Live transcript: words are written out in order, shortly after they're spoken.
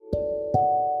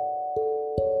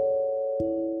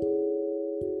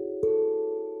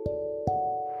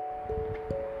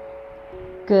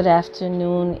Good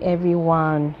afternoon,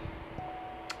 everyone.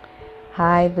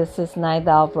 Hi, this is Naida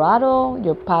Alvarado,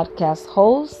 your podcast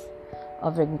host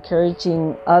of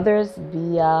Encouraging Others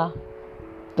Via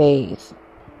Faith.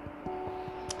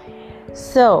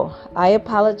 So, I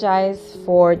apologize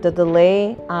for the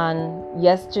delay on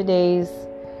yesterday's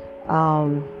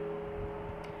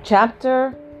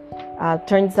chapter.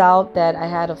 Turns out that I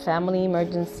had a family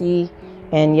emergency,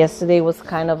 and yesterday was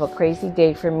kind of a crazy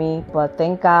day for me, but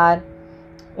thank God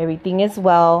everything is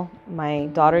well. My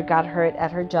daughter got hurt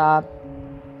at her job,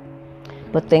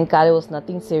 but thank God it was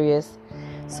nothing serious.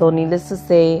 So needless to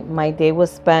say, my day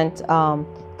was spent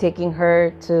taking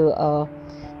her to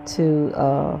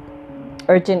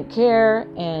urgent care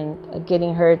and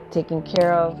getting her taken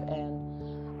care of,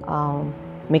 and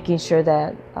making sure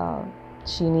that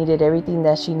she needed everything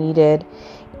that she needed,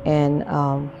 and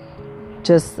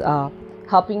just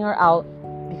helping her out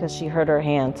because she hurt her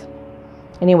hand.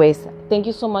 Anyways, thank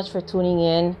you so much for tuning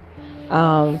in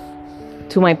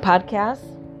to my podcast.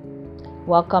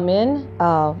 Welcome in.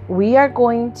 We are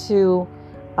going to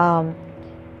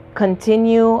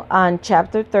continue on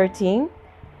chapter 13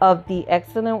 of the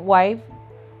Excellent Wife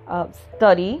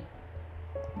study.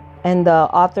 And the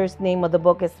author's name of the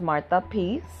book is Martha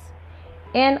Peace.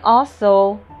 And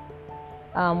also,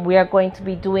 we are going to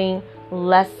be doing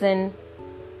lesson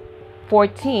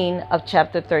 14 of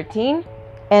chapter 13.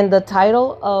 And the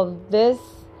title of this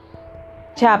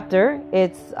chapter,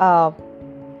 it's a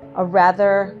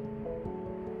rather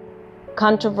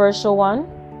controversial one.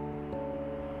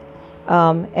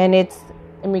 And it's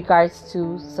in regards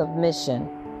to submission.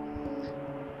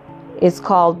 It's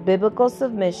called Biblical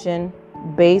Submission,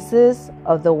 Basis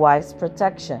of the Wife's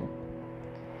Protection.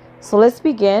 So let's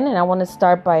begin, and I want to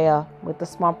start by with a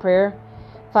small prayer.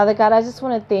 Father God, I just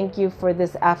want to thank you for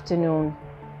this afternoon.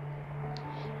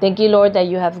 Thank you, Lord, that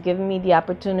you have given me the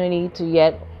opportunity to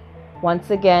yet once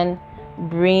again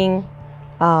bring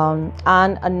on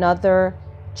another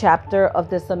chapter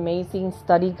of this amazing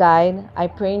study guide. I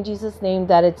pray in Jesus' name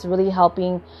that it's really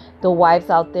helping the wives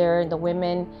out there and the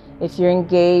women. If you're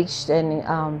engaged and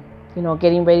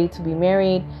getting ready to be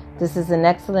married, this is an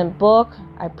excellent book.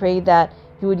 I pray that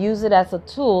you would use it as a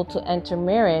tool to enter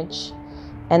marriage,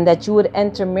 and that you would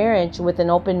enter marriage with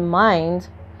an open mind,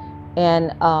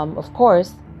 and of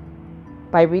course,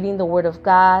 by reading the Word of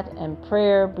God and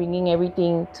prayer, bringing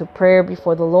everything to prayer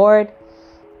before the Lord,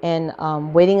 and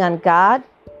waiting on God.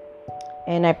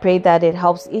 And I pray that it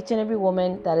helps each and every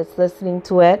woman that is listening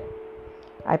to it.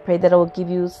 I pray that it will give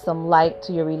you some light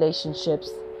to your relationships,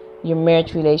 your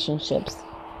marriage relationships.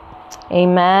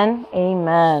 Amen.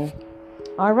 Amen.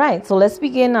 All right. So let's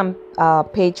begin on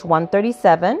page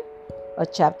 137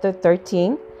 of chapter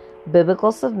 13,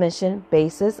 Biblical Submission,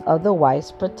 Basis of the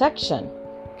Wife's Protection.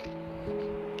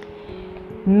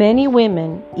 Many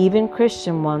women, even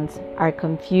Christian ones, are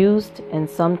confused and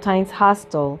sometimes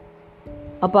hostile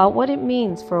about what it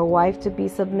means for a wife to be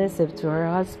submissive to her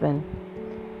husband.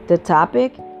 The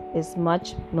topic is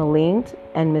much maligned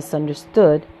and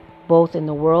misunderstood both in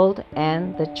the world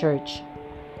and the church.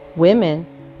 Women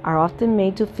are often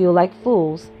made to feel like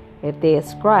fools if they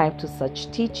ascribe to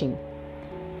such teaching.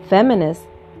 Feminists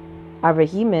are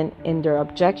vehement in their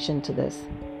objection to this.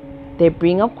 They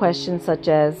bring up questions such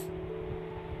as,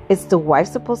 is the wife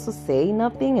supposed to say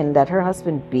nothing and let her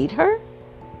husband beat her?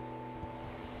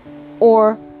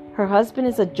 Or her husband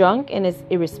is a drunk and is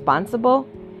irresponsible?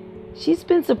 She's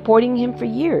been supporting him for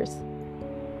years.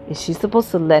 Is she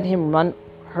supposed to let him run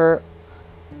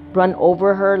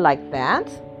over her like that?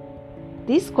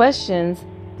 These questions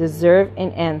deserve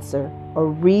an answer, a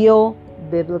real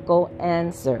biblical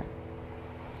answer.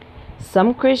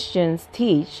 Some Christians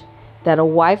teach that a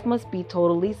wife must be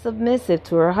totally submissive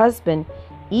to her husband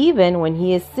even when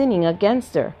he is sinning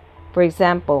against her. For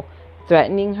example,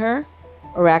 threatening her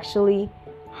or actually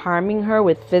harming her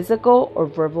with physical or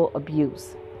verbal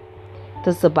abuse.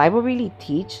 Does the Bible really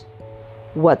teach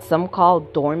what some call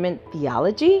dormant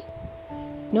theology?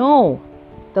 No.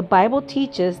 The Bible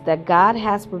teaches that God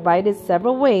has provided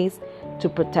several ways to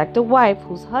protect a wife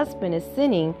whose husband is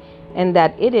sinning, and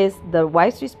that it is the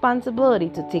wife's responsibility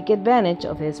to take advantage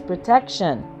of his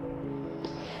protection.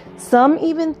 Some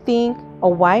even think a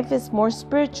wife is more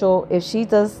spiritual if she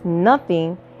does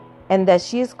nothing, and that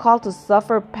she is called to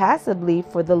suffer passively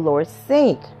for the Lord's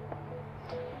sake.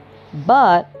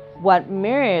 But what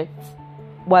merit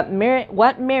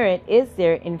is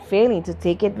there in failing to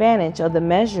take advantage of the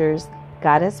measures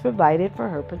God has provided for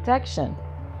her protection?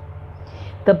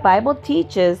 The Bible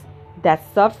teaches that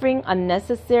suffering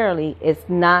unnecessarily is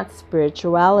not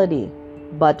spirituality,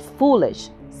 but foolish,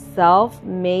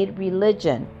 self-made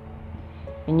religion.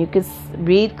 And you can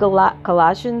read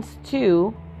Colossians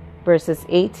 2, verses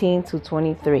 18 to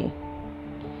 23.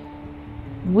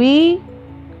 We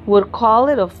would call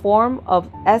it a form of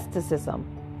asceticism.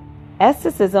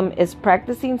 Asceticism is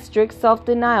practicing strict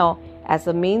self-denial as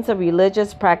a means of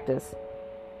religious practice.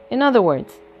 In other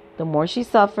words, the more she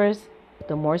suffers,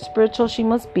 the more spiritual she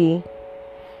must be.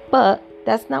 But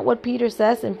that's not what Peter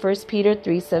says in 1 Peter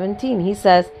 3:17. He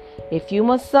says, if you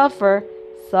must suffer,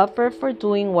 suffer for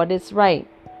doing what is right.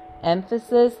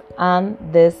 Emphasis on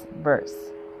this verse.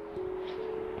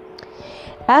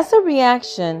 As a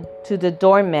reaction to the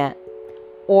doormat,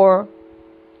 or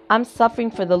I'm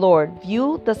suffering for the Lord,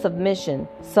 view the submission.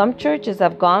 Some churches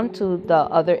have gone to the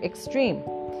other extreme.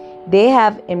 They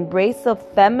have embraced a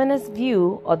feminist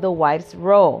view of the wife's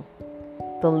role.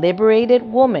 The liberated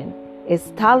woman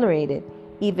is tolerated,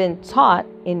 even taught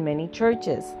in many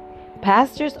churches.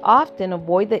 Pastors often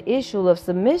avoid the issue of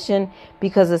submission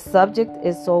because the subject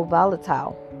is so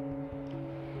volatile.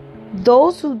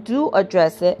 Those who do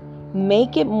address it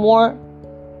make it more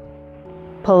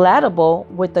palatable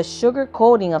with a sugar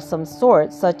coating of some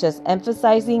sort, such as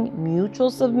emphasizing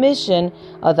mutual submission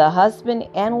of the husband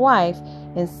and wife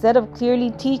instead of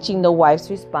clearly teaching the wife's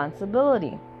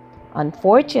responsibility.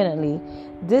 Unfortunately,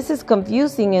 this is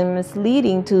confusing and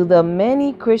misleading to the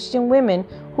many Christian women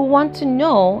who want to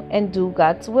know and do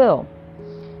God's will.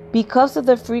 Because of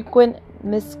the frequent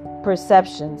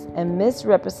misperceptions and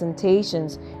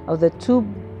misrepresentations of the two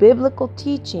biblical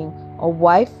teaching, a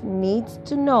wife needs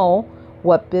to know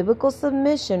what biblical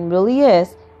submission really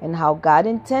is and how God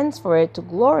intends for it to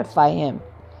glorify Him.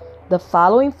 The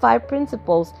following 5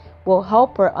 principles will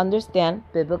help her understand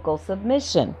biblical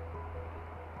submission.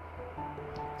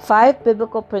 5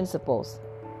 biblical principles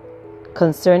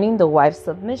concerning the wife's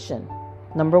submission.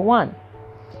 Number 1,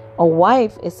 a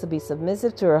wife is to be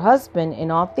submissive to her husband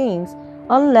in all things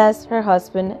unless her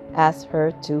husband asks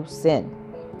her to sin.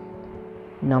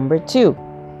 Number 2,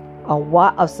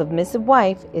 a submissive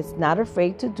wife is not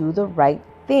afraid to do the right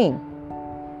thing.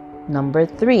 Number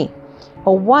 3,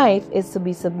 a wife is to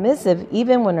be submissive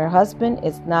even when her husband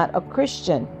is not a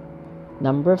Christian.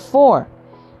 Number 4,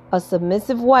 a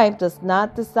submissive wife does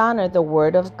not dishonor the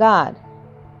word of God.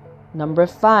 Number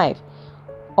 5,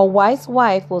 a wise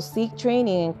wife will seek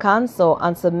training and counsel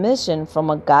on submission from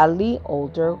a godly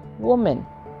older woman.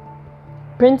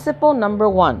 Principle number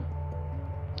 1.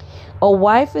 A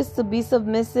wife is to be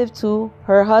submissive to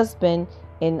her husband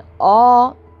in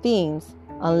all things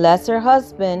unless her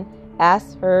husband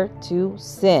asks her to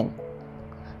sin.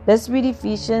 Let's read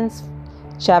Ephesians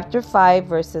chapter 5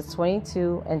 verses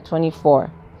 22 and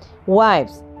 24.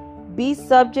 Wives, be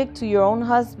subject to your own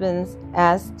husbands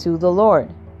as to the Lord.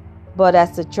 But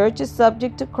as the church is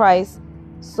subject to Christ,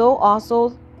 so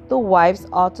also the wives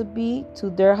ought to be to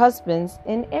their husbands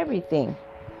in everything.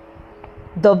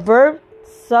 The verb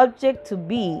subject to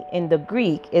be in the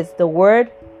Greek is the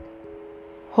word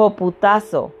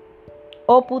hoputasso.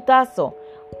 Oputasso,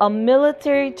 a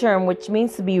military term which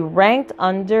means to be ranked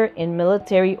under in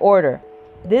military order.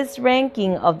 This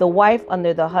ranking of the wife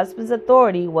under the husband's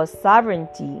authority was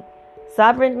sovereignly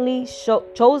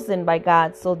chosen by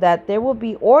God so that there will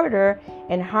be order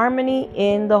and harmony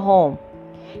in the home.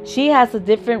 She has a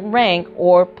different rank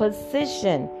or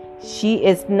position. She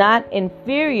is not an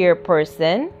inferior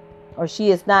person.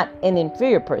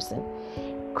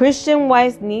 Christian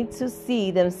wives need to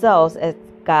see themselves as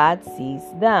God sees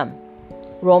them.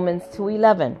 Romans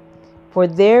 2:11. For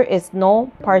there is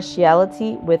no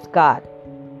partiality with God.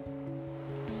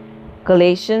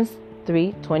 Galatians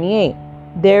 3:28.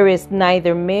 There is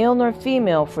neither male nor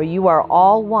female, for you are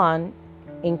all one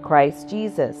in Christ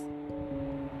Jesus.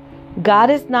 God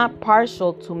is not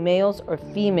partial to males or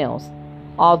females.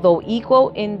 Although equal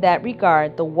in that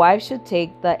regard, the wife should take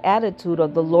the attitude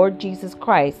of the Lord Jesus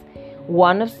Christ,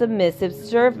 one of submissive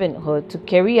servanthood, to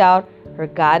carry out her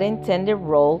God-intended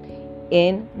role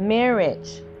in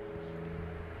marriage.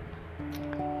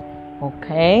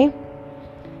 Okay,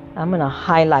 I'm going to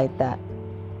highlight that.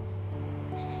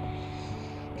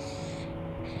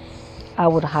 I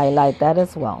would highlight that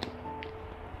as well.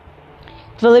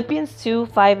 Philippians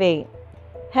 2:5-8.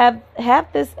 Have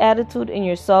this attitude in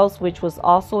yourselves, which was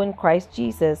also in Christ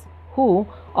Jesus, who,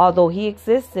 although he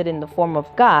existed in the form of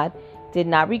God, did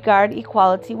not regard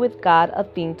equality with God a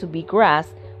thing to be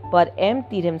grasped, but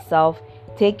emptied himself,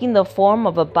 taking the form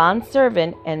of a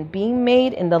bondservant, and being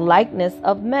made in the likeness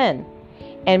of men.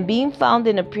 And being found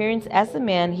in appearance as a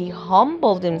man, he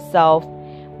humbled himself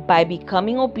by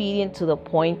becoming obedient to the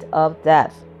point of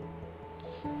death.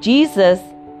 Jesus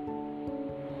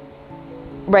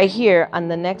right here on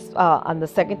the next, on the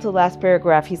second to last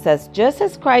paragraph, he says, just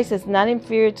as Christ is not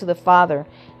inferior to the Father,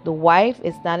 the wife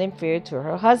is not inferior to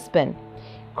her husband.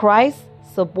 Christ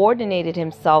subordinated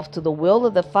himself to the will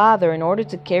of the Father in order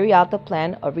to carry out the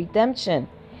plan of redemption.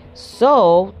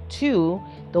 So, too,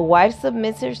 the wife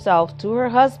submits herself to her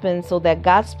husband so that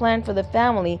God's plan for the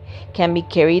family can be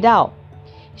carried out.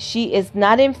 She is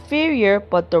not inferior,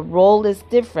 but the role is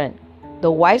different.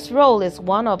 The wife's role is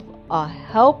one of a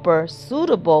helper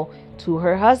suitable to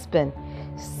her husband.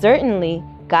 Certainly,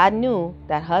 God knew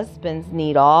that husbands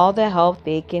need all the help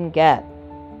they can get.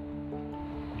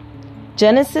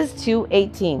 Genesis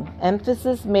 2:18,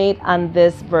 emphasis made on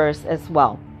this verse as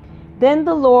well. Then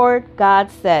the Lord God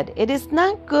said, it is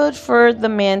not good for the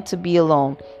man to be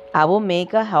alone. I will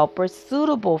make a helper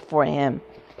suitable for him.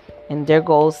 And there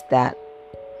goes that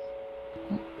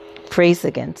phrase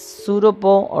again,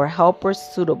 suitable or helper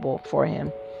suitable for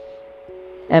him.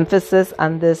 Emphasis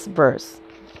on this verse.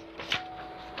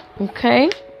 Okay.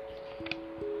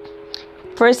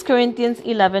 1 Corinthians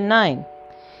 11:9.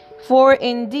 For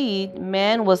indeed,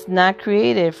 man was not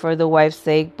created for the wife's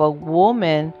sake, but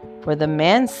woman for the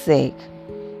man's sake.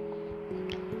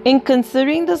 In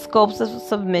considering the scopes of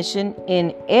submission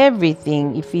in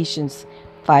everything, Ephesians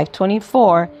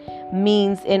 5:24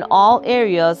 means in all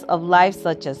areas of life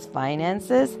such as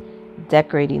finances,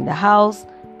 decorating the house,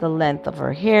 the length of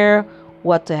her hair,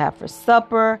 what to have for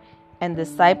supper, and the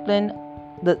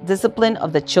discipline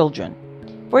of the children.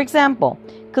 For example,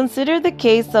 consider the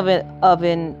case of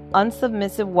an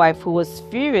unsubmissive wife who was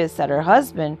furious at her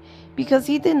husband because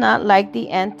he did not like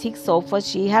the antique sofa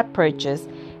she had purchased,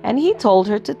 and he told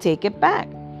her to take it back.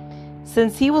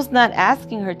 Since he was not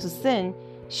asking her to sin,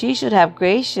 she should have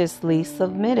graciously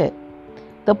submitted.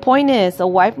 The point is, a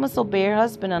wife must obey her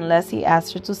husband unless he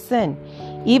asks her to sin.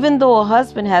 Even though a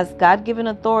husband has God-given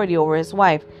authority over his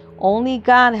wife, only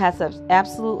God has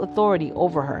absolute authority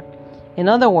over her. In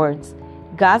other words,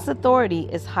 God's authority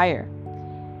is higher.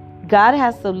 God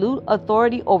has absolute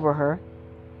authority over her.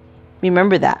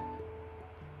 Remember that.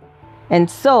 And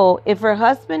so, if her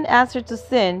husband asks her to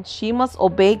sin, she must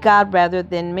obey God rather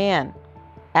than man.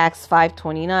 Acts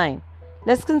 5:29.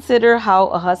 Let's consider how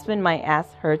a husband might ask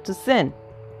her to sin.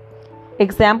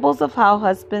 Examples of how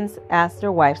husbands ask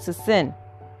their wives to sin.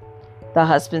 The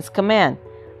husband's command,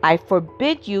 I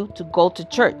forbid you to go to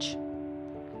church.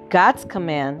 God's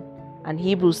command on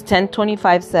Hebrews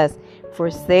 10:25 says,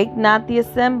 forsake not the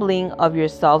assembling of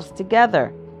yourselves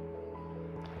together.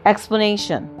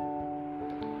 Explanation.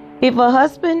 If a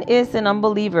husband is an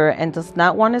unbeliever and does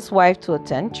not want his wife to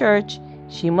attend church,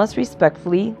 she must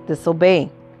respectfully disobey.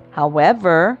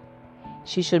 However,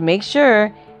 she should make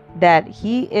sure that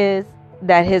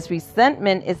his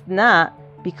resentment is not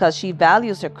because she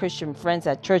values her Christian friends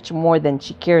at church more than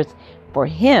she cares for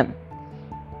him.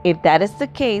 If that is the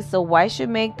case, a wife should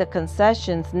make the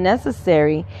concessions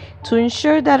necessary to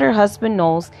ensure that her husband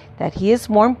knows that he is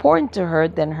more important to her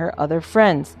than her other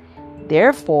friends.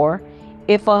 Therefore,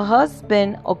 if a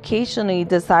husband occasionally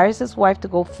desires his wife to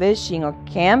go fishing or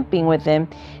camping with him,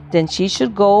 then she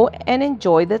should go and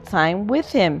enjoy the time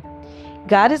with him.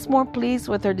 God is more pleased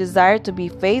with her desire to be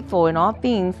faithful in all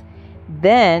things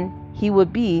than he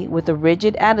would be with a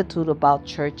rigid attitude about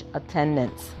church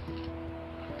attendance.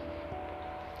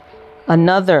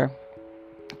 Another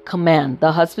command,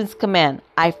 the husband's command,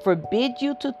 I forbid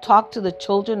you to talk to the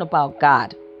children about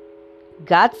God.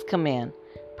 God's command,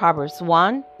 Proverbs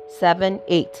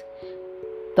 1:7-8.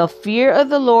 The fear of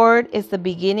the Lord is the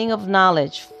beginning of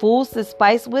knowledge. Fools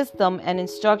despise wisdom and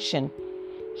instruction.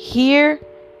 Hear,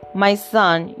 my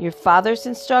son, your father's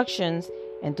instructions,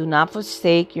 and do not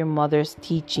forsake your mother's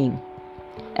teaching.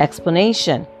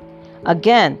 Explanation.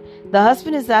 Again, the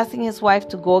husband is asking his wife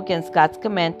to go against God's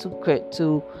command to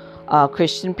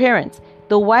Christian parents.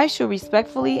 The wife should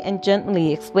respectfully and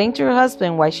gently explain to her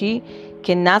husband why she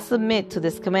cannot submit to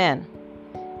this command.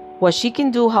 What she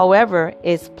can do, however,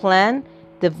 is plan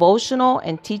devotional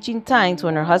and teaching times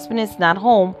when her husband is not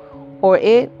home, or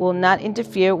it will not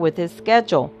interfere with his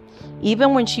schedule.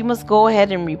 Even when she must go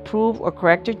ahead and reprove or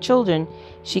correct her children,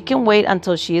 she can wait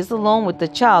until she is alone with the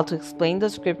child to explain the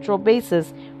scriptural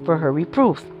basis for her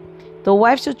reproof. The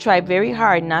wife should try very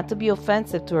hard not to be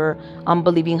offensive to her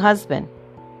unbelieving husband.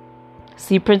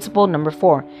 See principle number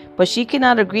 4. But she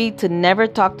cannot agree to never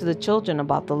talk to the children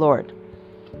about the Lord.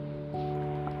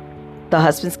 The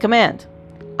husband's command.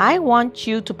 I want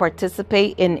you to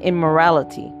participate in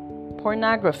immorality,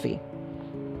 pornography.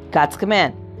 God's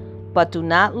command. But do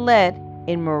not let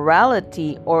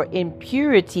immorality or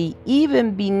impurity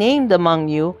even be named among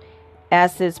you,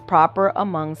 as is proper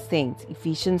among saints.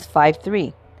 Ephesians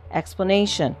 5:3.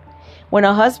 Explanation. When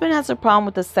a husband has a problem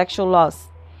with the sexual lust,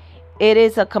 it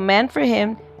is a command for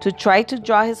him to try to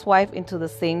draw his wife into the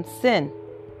same sin.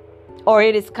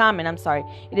 It is common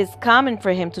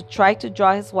for him to try to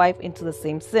draw his wife into the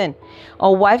same sin.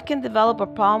 A wife can develop a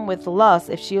problem with lust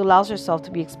if she allows herself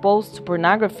to be exposed to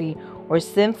pornography or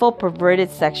sinful, perverted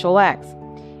sexual acts.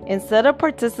 Instead of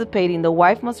participating, the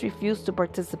wife must refuse to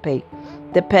participate.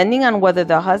 Depending on whether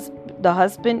the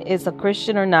husband is a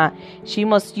Christian or not, she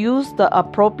must use the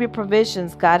appropriate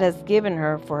provisions God has given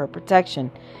her for her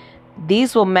protection.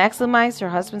 These will maximize her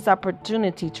husband's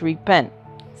opportunity to repent.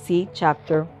 See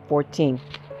chapter 14.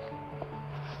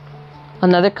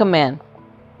 Another command.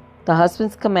 The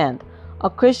husband's command. A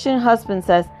Christian husband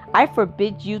says, "I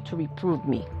forbid you to reprove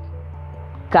me."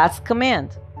 God's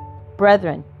command.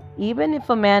 Brethren, even if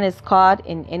a man is caught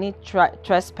in any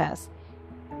trespass,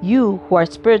 you who are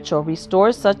spiritual,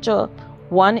 restore such a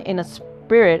one in a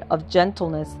spirit of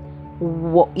gentleness,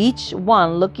 each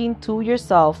one looking to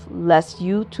yourself, lest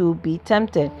you too be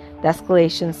tempted. That's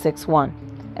Galatians 6:1.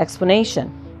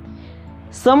 Explanation.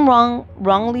 Some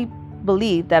wrongly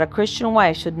believe that a Christian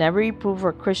wife should never reprove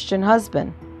her Christian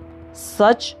husband.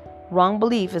 Such wrong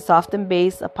belief is often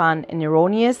based upon an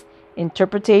erroneous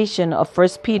interpretation of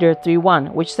 1 Peter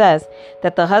 3:1, which says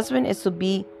that the husband is to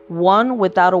be won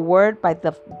without a word by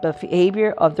the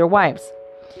behavior of their wives.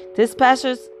 This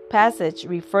passage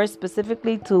refers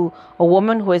specifically to a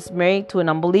woman who is married to an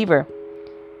unbeliever.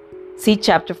 See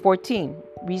chapter 14,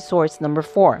 resource number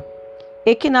 4.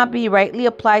 It cannot be rightly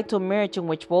applied to a marriage in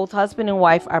which both husband and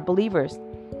wife are believers.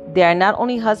 They are not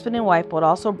only husband and wife, but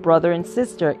also brother and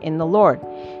sister in the Lord.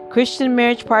 Christian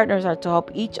marriage partners are to help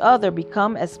each other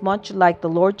become as much like the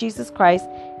Lord Jesus Christ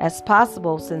as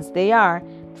possible, since they are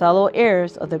fellow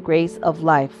heirs of the grace of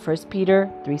life. 1 Peter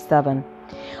 3:7.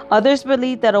 Others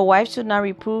believe that a wife should not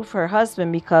reprove her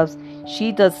husband because she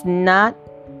is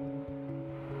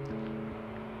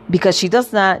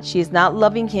not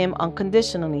loving him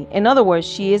unconditionally. In other words,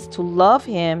 she is to love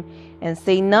him and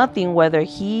say nothing whether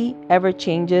he ever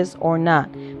changes or not.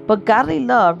 But godly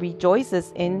love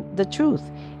rejoices in the truth.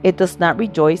 It does not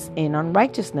rejoice in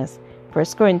unrighteousness.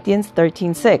 1 Corinthians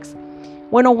 13:6.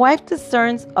 When a wife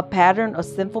discerns a pattern of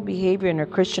sinful behavior in her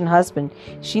Christian husband,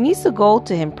 she needs to go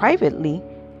to him privately,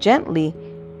 gently,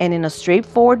 and in a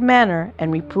straightforward manner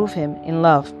and reprove him in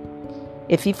love.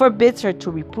 If he forbids her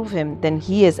to reprove him, then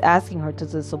he is asking her to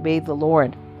disobey the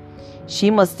Lord.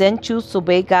 She must then choose to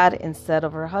obey God instead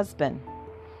of her husband.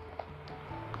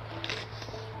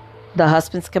 The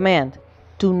husband's command.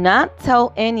 Do not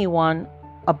tell anyone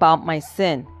about my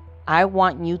sin. I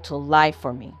want you to lie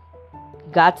for me.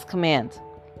 God's command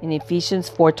in Ephesians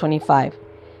 4:25.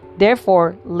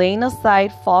 Therefore, laying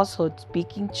aside falsehood,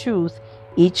 speaking truth,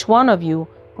 each one of you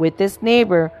with his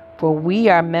neighbor, for we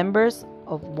are members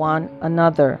of one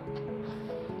another.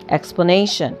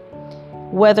 Explanation.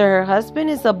 Whether her husband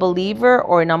is a believer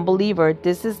or an unbeliever,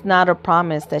 this is not a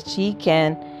promise that she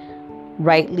can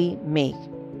rightly make.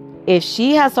 If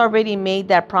she has already made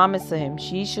that promise to him,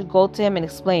 she should go to him and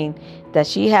explain that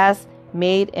she has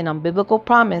made an unbiblical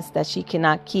promise that she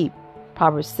cannot keep.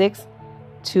 Proverbs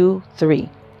 6:2-3.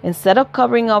 Instead of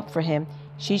covering up for him,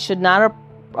 she should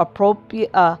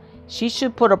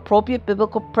put appropriate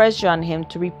biblical pressure on him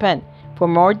to repent. For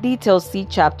more details, see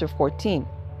chapter 14.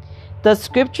 The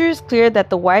scripture is clear that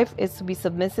the wife is to be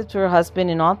submissive to her husband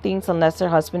in all things unless her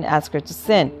husband asks her to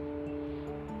sin.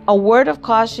 A word of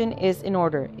caution is in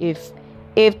order. If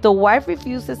the wife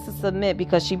refuses to submit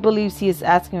because she believes he is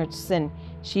asking her to sin,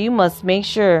 she must make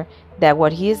sure that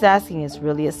what he is asking is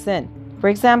really a sin. For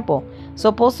example,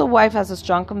 suppose a wife has a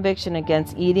strong conviction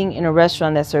against eating in a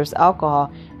restaurant that serves alcohol,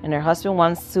 and her husband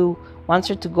wants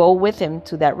her to go with him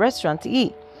to that restaurant to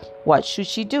eat. What should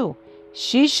she do?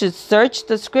 She should search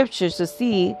the scriptures to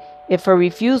see if her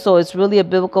refusal is really a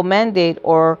biblical mandate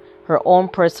or her own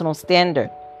personal standard.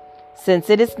 Since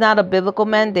it is not a biblical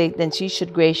mandate, then she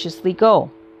should graciously go.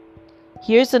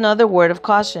 Here's another word of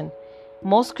caution.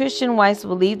 Most Christian wives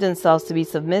believe themselves to be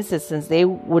submissive, since they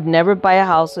would never buy a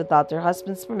house without their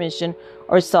husband's permission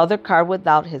or sell their car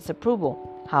without his approval.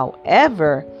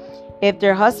 However, if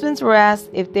their husbands were asked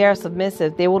if they are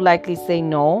submissive, they would likely say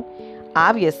no.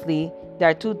 Obviously, there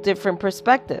are two different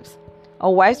perspectives. A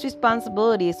wife's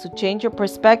responsibility is to change her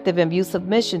perspective and view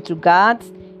submission through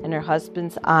God's and her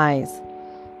husband's eyes.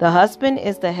 The husband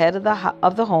is the head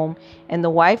of the home, and the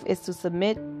wife is to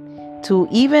submit to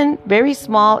even very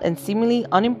small and seemingly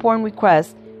unimportant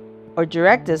requests or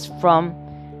directives from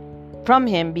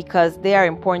him because they are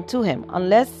important to him.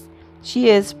 Unless she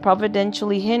is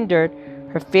providentially hindered,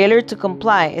 her failure to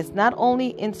comply is not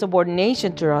only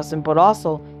insubordination to her husband, but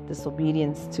also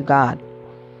disobedience to God.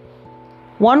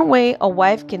 One way a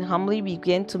wife can humbly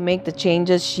begin to make the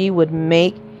changes she would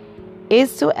make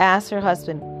is to ask her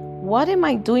husband, "What am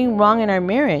I doing wrong in our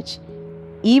marriage?"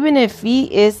 Even if he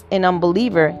is an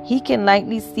unbeliever, he can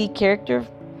likely see character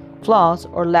flaws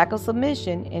or lack of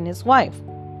submission in his wife.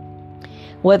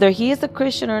 Whether he is a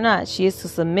Christian or not, she is to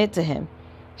submit to him.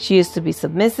 She is to be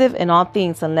submissive in all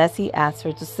things unless he asks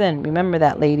her to sin. Remember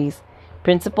that, ladies.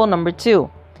 Principle number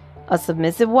 2. A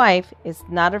submissive wife is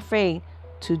not afraid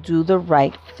to do the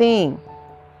right thing.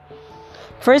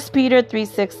 1 Peter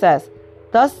 3:6 says,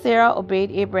 "Thus Sarah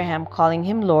obeyed Abraham, calling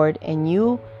him Lord, and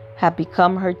you have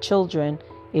become her children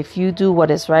if you do what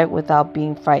is right without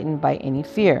being frightened by any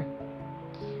fear."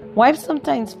 Wives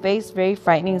sometimes face very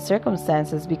frightening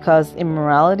circumstances because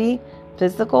immorality,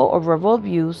 physical or verbal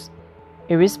abuse,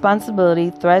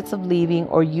 irresponsibility, threats of leaving,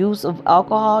 or use of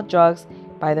alcohol, drugs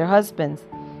by their husbands.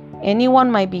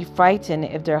 Anyone might be frightened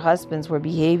if their husbands were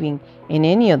behaving in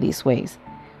any of these ways.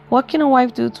 What can a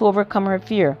wife do to overcome her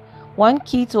fear? One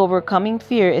key to overcoming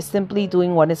fear is simply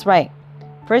doing what is right.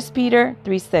 1 Peter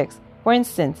 3:6. For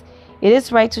instance, it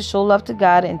is right to show love to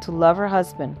God and to love her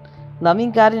husband. Loving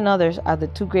God and others are the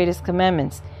 2 greatest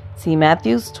commandments. See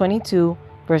Matthew 22,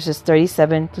 verses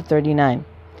 37 to 39.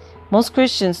 Most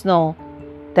Christians know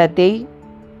that they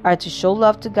are to show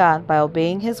love to God by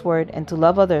obeying His word and to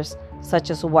love others,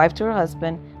 such as a wife to her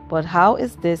husband, but how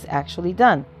is this actually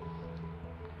done?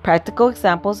 Practical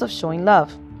examples of showing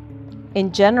love.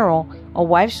 In general, a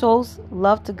wife shows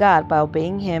love to God by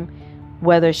obeying Him,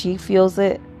 whether she feels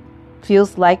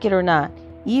like it or not,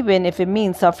 even if it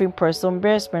means suffering personal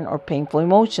embarrassment or painful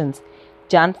emotions.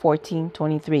 John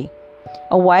 14:23.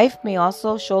 A wife may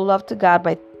also show love to God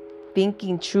by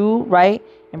thinking true, right,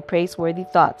 and praiseworthy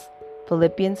thoughts.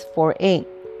 Philippians 4:8.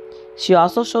 She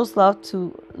also shows love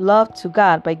to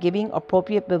God by giving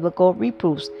appropriate biblical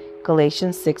reproofs.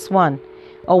 Galatians 6:1.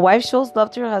 A wife shows love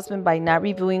to her husband by not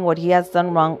reviewing what he has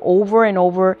done wrong over and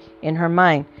over in her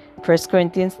mind. 1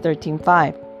 Corinthians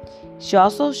 13:5. She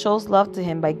also shows love to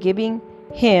him by giving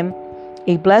him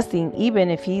a blessing even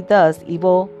if he does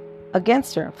evil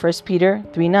against her. 1 Peter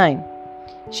 3:9.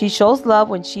 She shows love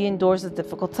when she endures a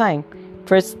difficult time.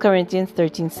 1 Corinthians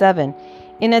 13:7.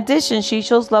 In addition, she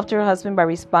shows love to her husband by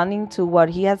responding to what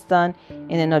he has done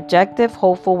in an objective,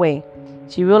 hopeful way.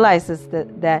 She realizes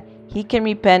that he can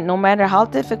repent no matter how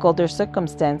difficult their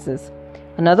circumstances.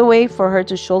 Another way for her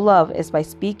to show love is by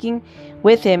speaking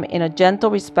with him in a gentle,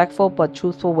 respectful, but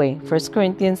truthful way. 1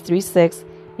 Corinthians 3:6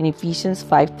 and Ephesians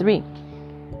 5:3.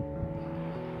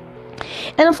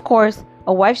 And of course,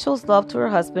 a wife shows love to her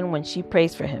husband when she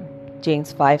prays for him.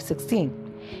 James 5:16.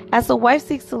 As a wife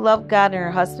seeks to love God and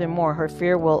her husband more, her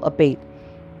fear will abate.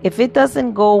 If it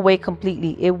doesn't go away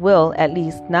completely, it will, at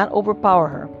least, not overpower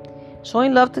her.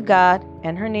 Showing love to God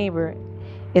and her neighbor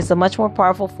is a much more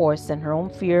powerful force than her own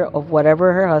fear of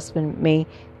whatever her husband may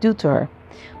do to her.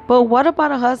 But what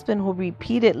about a husband who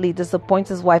repeatedly disappoints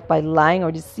his wife by lying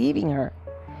or deceiving her?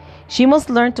 She must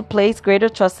learn to place greater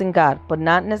trust in God, but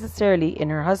not necessarily in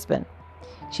her husband.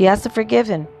 She has to forgive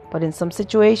him, but in some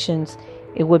situations,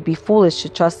 it would be foolish to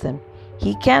trust him.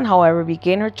 He can, however,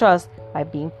 regain her trust by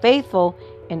being faithful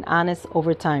and honest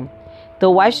over time. The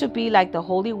wife should be like the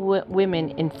holy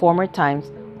women in former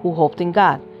times who hoped in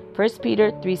God. 1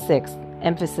 Peter 3:6,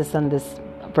 emphasis on this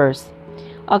verse.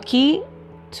 A key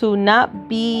to not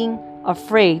being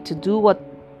afraid to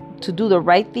do the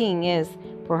right thing is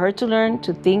for her to learn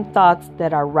to think thoughts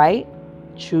that are right,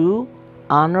 true,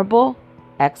 honorable,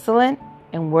 excellent,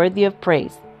 and worthy of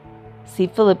praise. See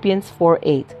Philippians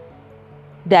 4:8.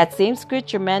 That same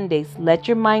scripture mandates, let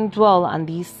your mind dwell on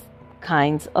these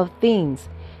kinds of things.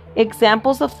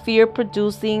 Examples of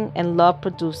fear-producing and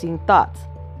love-producing thoughts.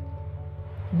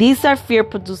 These are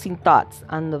fear-producing thoughts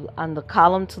on the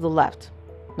column to the left.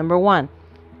 Number 1,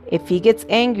 if he gets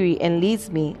angry and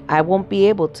leaves me, I won't be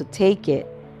able to take it.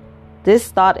 This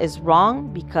thought is wrong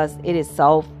because it is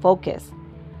self-focused.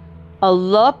 A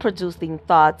love-producing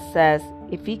thought says,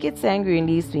 if he gets angry and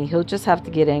leaves me, he'll just have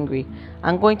to get angry.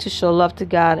 I'm going to show love to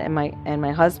God and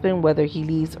my husband whether he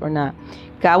leaves or not.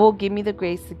 God will give me the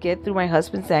grace to get through my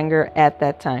husband's anger at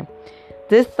that time.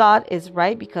 This thought is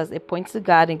right because it points to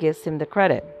God and gives him the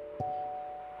credit.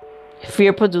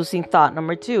 Fear-producing thought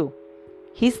number 2.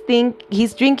 He's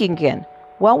drinking again.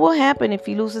 What will happen if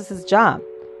he loses his job?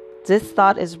 This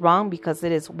thought is wrong because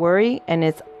it is worry and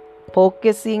it's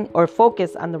focused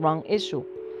on the wrong issue.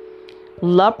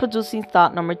 Love-producing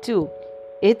thought number 2.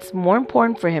 It's more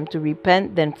important for him to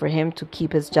repent than for him to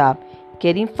keep his job.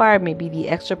 Getting fired may be the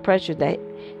extra pressure that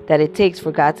it takes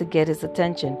for God to get his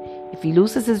attention. If he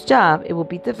loses his job, it will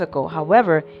be difficult.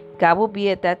 However, God will be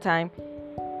at that time.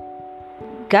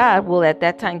 God will at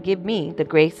that time give me the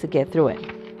grace to get through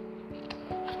it.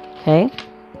 Okay?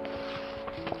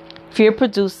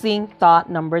 Fear-producing thought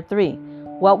number 3.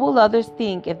 What will others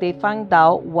think if they find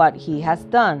out what he has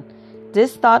done?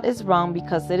 This thought is wrong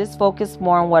because it is focused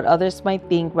more on what others might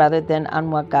think rather than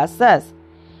on what God says.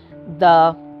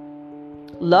 The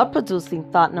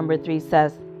love-producing thought number 3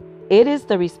 says, it is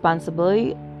the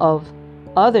responsibility of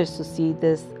others to see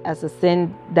this as a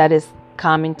sin that is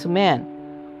common to man.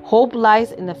 Hope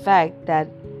lies in the fact that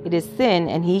it is sin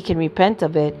and he can repent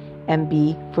of it and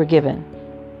be forgiven.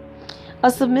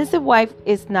 A submissive wife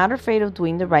is not afraid of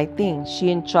doing the right thing.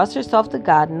 She entrusts herself to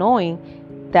God, knowing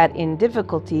that in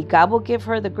difficulty, God will give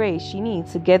her the grace she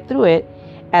needs to get through it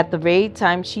at the very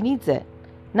time she needs it.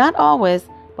 Not always,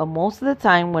 but most of the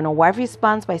time, when a wife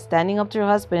responds by standing up to her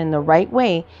husband in the right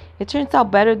way, it turns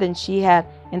out better than she had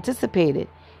anticipated.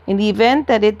 In the event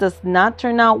that it does not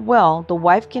turn out well, the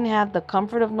wife can have the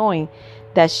comfort of knowing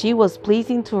that she was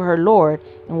pleasing to her Lord,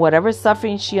 and whatever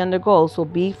suffering she undergoes will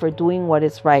be for doing what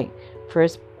is right. 1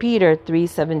 Peter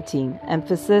 3:17.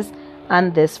 Emphasis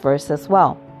on this verse as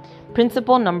well.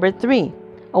 Principle number 3.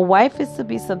 A wife is to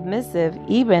be submissive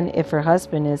even if her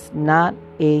husband is not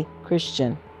a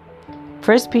Christian.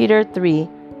 1 Peter 3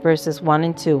 verses 1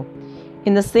 and 2.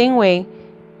 In the same way,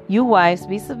 you wives,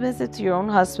 be submissive to your own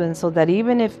husbands, so that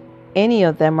even if any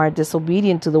of them are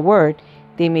disobedient to the word,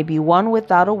 they may be won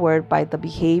without a word by the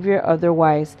behavior of their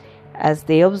wives, as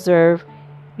they observe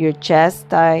your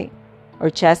chastity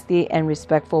and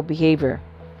respectful behavior.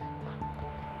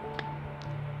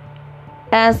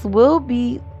 As will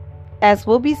be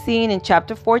seen in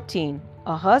chapter 14,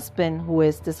 a husband who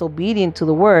is disobedient to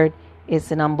the word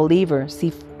is an unbeliever.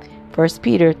 See 1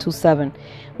 Peter 2:7.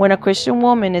 When a Christian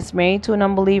woman is married to an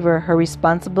unbeliever, her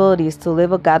responsibility is to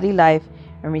live a godly life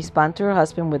and respond to her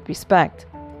husband with respect.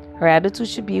 Her attitude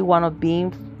should be one of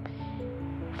being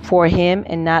for him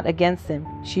and not against him.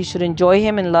 She should enjoy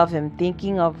him and love him,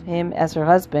 thinking of him as her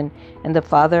husband and the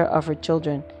father of her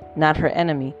children, not her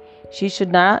enemy. She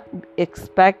should not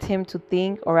expect him to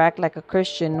think or act like a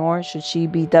Christian, nor should she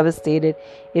be devastated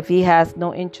if he has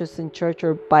no interest in church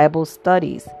or Bible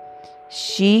studies.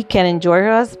 She can enjoy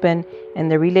her husband and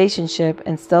their relationship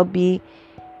and still be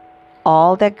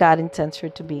all that God intends her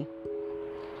to be.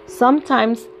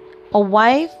 Sometimes a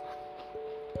wife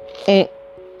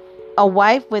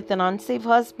with an unsafe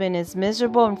husband is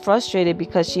miserable and frustrated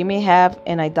because she may have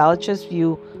an idolatrous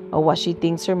view of what she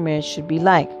thinks her marriage should be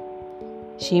like.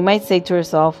 She might say to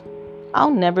herself,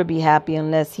 I'll never be happy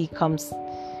unless he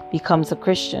becomes a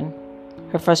Christian.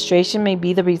 Her frustration may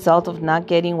be the result of not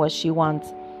getting what she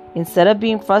wants. Instead of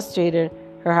being frustrated,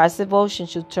 her heart's devotion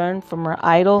should turn from her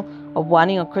idol of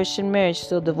wanting a Christian marriage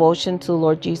to a devotion to the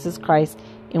Lord Jesus Christ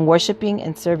in worshiping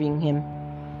and serving him.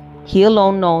 He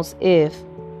alone knows if,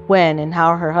 when, and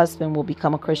how her husband will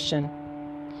become a Christian.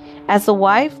 As the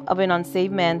wife of an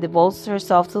unsaved man devotes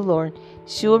herself to the Lord,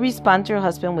 she will respond to her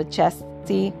husband with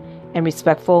chastity and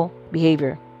respectful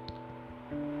behavior.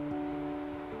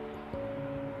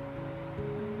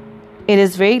 It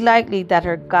is very likely that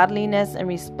her godliness and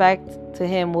respect to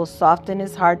him will soften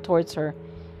his heart towards her.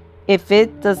 If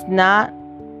it does not,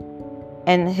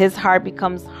 and his heart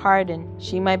becomes hardened,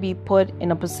 she might be put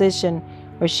in a position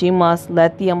where she must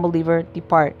let the unbeliever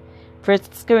depart.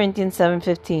 1 Corinthians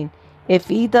 7:15. If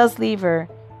he does leave her,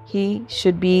 it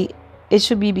should be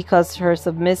because her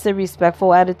submissive,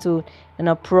 respectful attitude and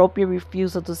appropriate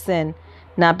refusal to sin,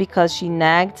 not because she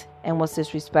nagged and was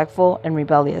disrespectful and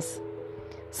rebellious.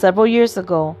 Several years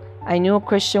ago, I knew a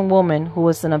Christian woman who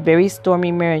was in a very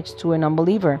stormy marriage to an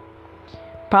unbeliever.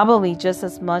 Probably just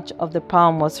as much of the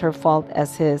problem was her fault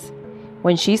as his.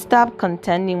 When she stopped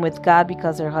contending with God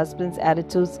because her husband's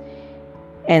attitudes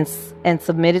and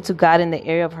submitted to God in the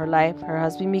area of her life, her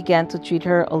husband began to treat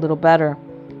her a little better.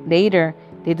 Later,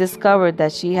 they discovered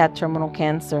that she had terminal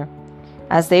cancer.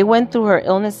 As they went through her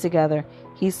illness together,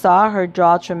 he saw her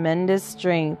draw tremendous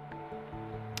strength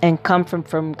and comfort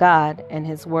from God and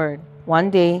his word.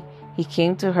 One day, he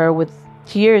came to her with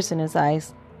tears in his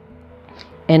eyes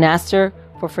and asked her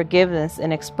for forgiveness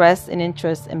and expressed an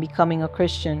interest in becoming a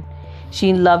Christian.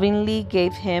 She lovingly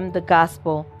gave him the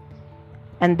gospel,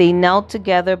 and they knelt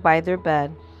together by their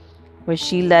bed, where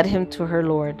she led him to her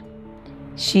Lord.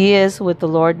 She is with the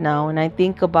Lord now, and I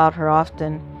think about her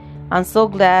often. I'm so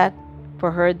glad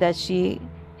for her that she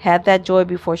had that joy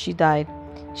before she died.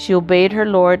 She obeyed her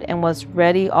Lord and was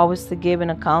ready always to give an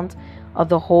account of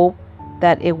the hope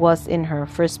that it was in her.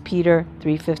 1 Peter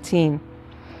 3:15.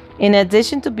 In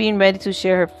addition to being ready to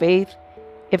share her faith,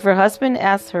 if her husband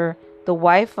asks her, the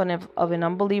wife of an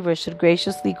unbeliever should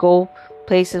graciously go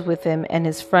places with him and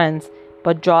his friends,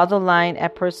 but draw the line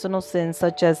at personal sins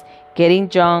such as getting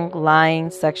drunk, lying,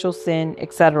 sexual sin,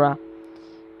 etc.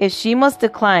 If she must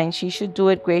decline, she should do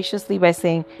it graciously by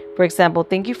saying, for example,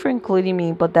 "Thank you for including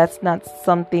me, but that's not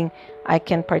something I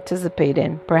can participate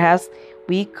in. Perhaps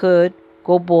we could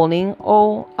go bowling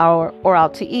or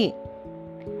out to eat."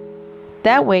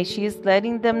 That way, she is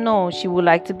letting them know she would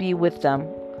like to be with them.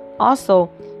 Also,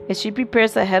 if she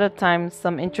prepares ahead of time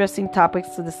some interesting topics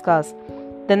to discuss,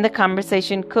 then the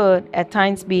conversation could, at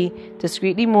times, be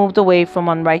discreetly moved away from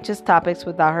unrighteous topics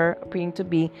without her appearing to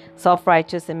be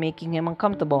self-righteous and making him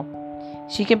uncomfortable.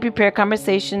 She can prepare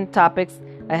conversation topics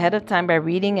ahead of time by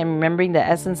reading and remembering the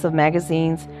essence of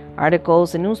magazines,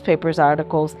 articles, and newspapers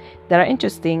articles that are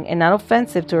interesting and not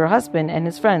offensive to her husband and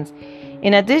his friends.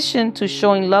 In addition to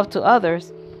showing love to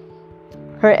others,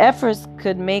 her efforts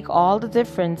could make all the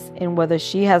difference in whether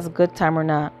she has a good time or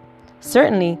not.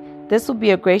 Certainly, this will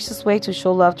be a gracious way to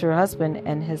show love to her husband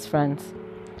and his friends.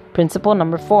 Principle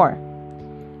number 4.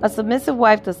 A submissive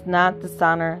wife does not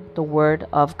dishonor the word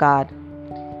of God.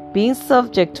 Being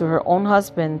subject to her own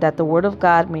husband, that the word of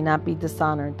God may not be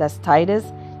dishonored. That's Titus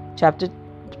chapter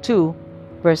 2,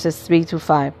 verses 3 to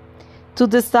 5. To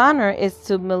dishonor is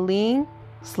to malign,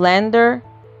 slander,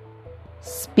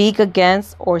 speak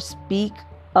against, or speak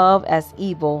of as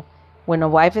evil. When a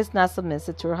wife is not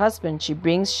submissive to her husband, she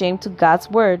brings shame to God's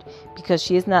word because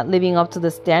she is not living up to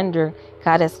the standard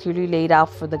God has clearly laid out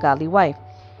for the godly wife.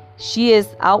 She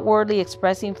is outwardly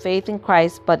expressing faith in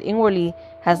Christ, but inwardly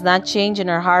has not changed in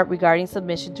her heart regarding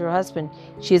submission to her husband.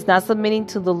 She is not submitting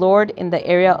to the Lord in the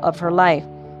area of her life.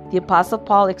 The Apostle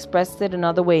Paul expressed it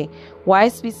another way.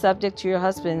 "Wives, be subject to your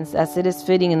husbands as it is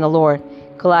fitting in the Lord."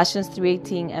 Colossians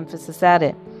 3:18, emphasis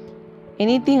added.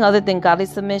 Anything other than godly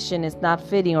submission is not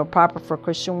fitting or proper for a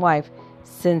Christian wife,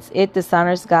 since it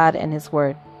dishonors God and His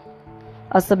word.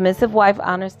 A submissive wife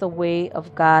honors the way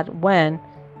of God when,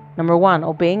 number 1,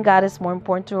 obeying God is more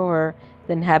important to her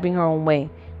than having her own way.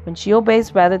 When she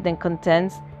obeys rather than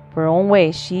contends for her own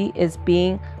way, she is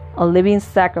being a living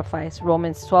sacrifice.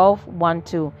 Romans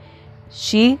 12:1-2.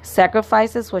 She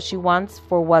sacrifices what she wants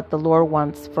for what the Lord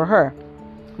wants for her.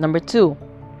 Number 2,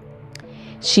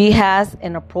 she has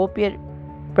an appropriate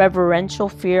reverential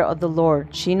fear of the Lord.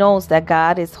 She knows that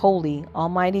God is holy,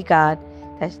 Almighty God,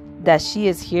 that she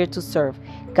is here to serve.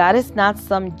 God is not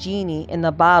some genie in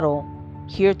a bottle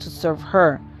here to serve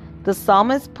her. The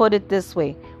psalmist put it this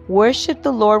way: "Worship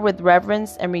the Lord with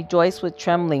reverence and rejoice with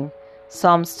trembling."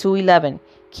 Psalms 2:11.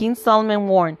 King Solomon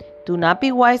warned, "Do not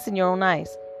be wise in your own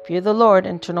eyes. Fear the Lord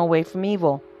and turn away from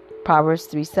evil." Proverbs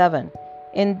 3:7.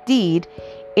 Indeed,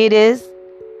 it is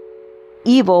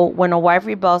evil when a wife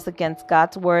rebels against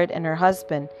God's word and her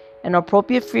husband. An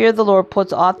appropriate fear of the Lord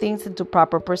puts all things into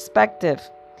proper perspective.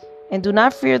 And do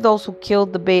not fear those who kill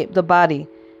the body,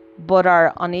 but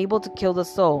are unable to kill the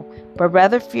soul, but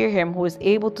rather fear him who is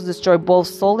able to destroy both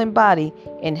soul and body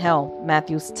in hell.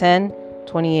 Matthew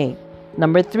 10:28.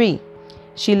 Number 3,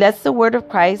 she lets the word of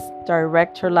Christ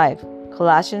direct her life.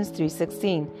 Colossians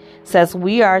 3:16 says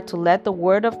we are to let the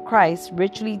word of Christ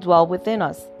richly dwell within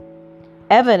us.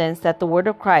 Evidence that the word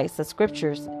of Christ, the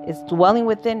scriptures, is dwelling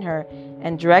within her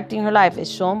and directing her life is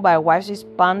shown by a wife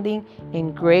responding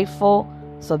in grateful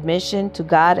submission to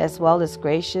God as well as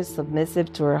gracious,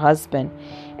 submissive to her husband.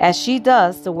 As she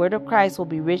does, the word of Christ will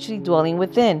be richly dwelling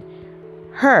within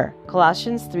her.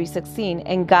 Colossians 3:16.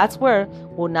 And God's word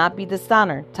will not be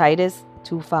dishonored. Titus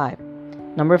 2:5.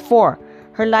 Number 4,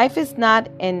 her life is not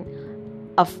an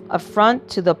affront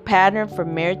to the pattern for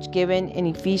marriage given in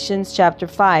Ephesians chapter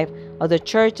 5 of the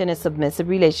church and a submissive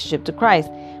relationship to Christ.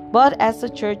 But as the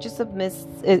church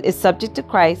is subject to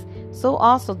Christ, so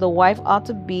also the wife ought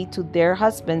to be to their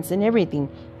husbands in everything.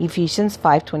 Ephesians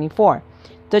 5:24.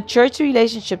 The church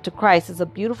relationship to Christ is a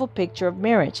beautiful picture of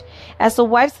marriage. As the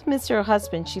wife submits to her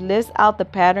husband, she lives out the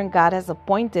pattern God has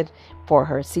appointed for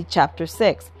her. See chapter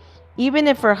 6. Even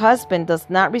if her husband does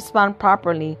not respond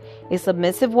properly, a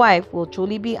submissive wife will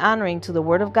truly be honoring to the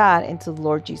word of God and to the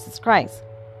Lord Jesus Christ.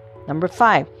 Number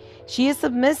 5, she is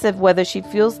submissive whether she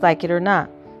feels like it or not.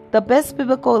 The best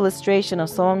biblical illustration of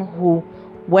someone who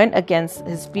went against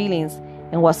his feelings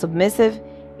and was submissive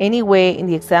anyway in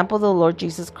the example of the Lord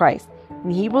Jesus Christ.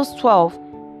 In Hebrews 12,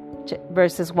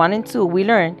 verses 1 and 2, we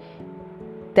learn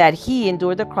that he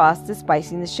endured the cross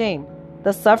despising the shame.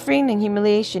 The suffering and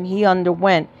humiliation he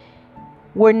underwent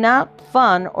were not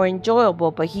fun or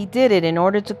enjoyable, but he did it in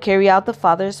order to carry out the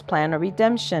Father's plan of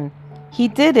redemption. He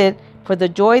did it for the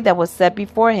joy that was set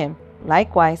before him.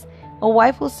 Likewise, a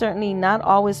wife will certainly not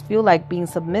always feel like being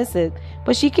submissive,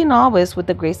 but she can always, with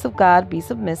the grace of God, be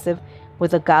submissive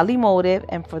with a godly motive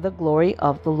and for the glory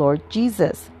of the Lord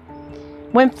Jesus.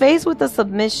 When faced with a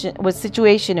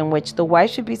situation in which the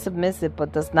wife should be submissive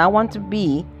but does not want to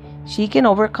be, she can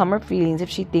overcome her feelings if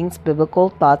she thinks biblical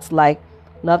thoughts like,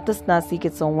 love does not seek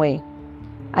its own way.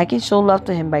 I can show love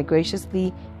to him by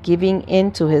graciously giving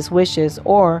in to his wishes,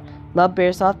 or love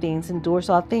bears all things, endures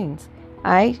all things.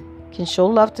 I can show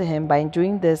love to him by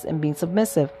doing this and being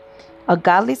submissive. A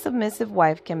godly submissive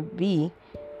wife can,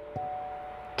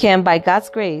 by God's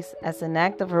grace, as an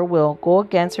act of her will, go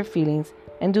against her feelings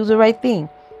and do the right thing.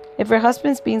 If her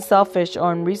husband is being selfish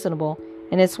or unreasonable,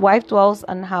 and his wife dwells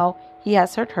on how he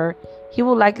has hurt her, it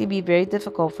will likely be very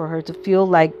difficult for her to feel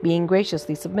like being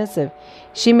graciously submissive.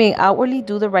 She may outwardly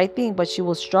do the right thing, but she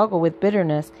will struggle with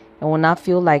bitterness and will not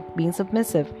feel like being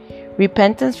submissive.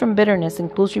 Repentance from bitterness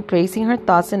includes replacing her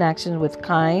thoughts and actions with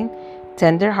kind,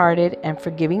 tender-hearted, and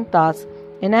forgiving thoughts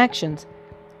and actions.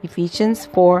 Ephesians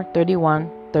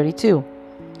 4:31-32.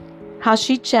 How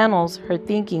she channels her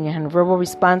thinking and her verbal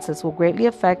responses will greatly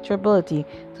affect her ability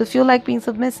to feel like being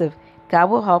submissive. God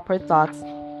will help her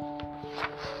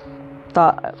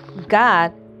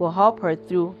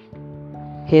through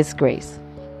His grace.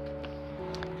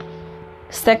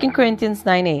 2 Corinthians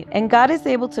 9:8. And God is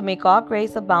able to make all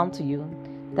grace abound to you,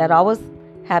 that always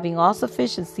having all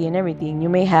sufficiency in everything, you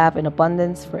may have an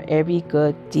abundance for every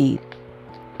good deed.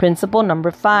 Principle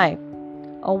number 5.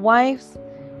 A wise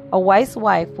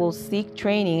wife will seek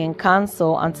training and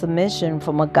counsel on submission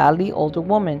from a godly older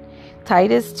woman.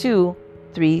 Titus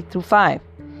 2:3-5.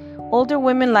 Older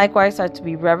women likewise are to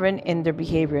be reverent in their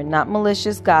behavior, not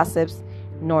malicious gossips,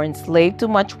 nor enslaved to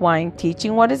much wine,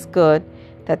 teaching what is good,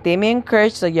 that they may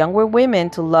encourage the younger women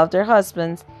to love their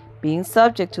husbands, being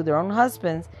subject to their own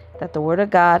husbands, that the word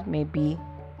of God may not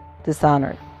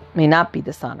be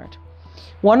dishonored.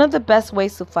 One of the best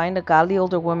ways to find a godly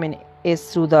older woman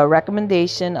is through the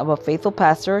recommendation of a faithful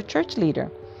pastor or church leader.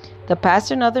 The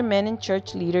pastor and other men in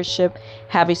church leadership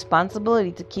have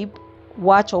responsibility to keep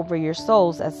watch over your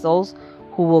souls as those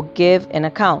who will give an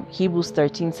account. Hebrews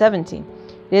 13:17.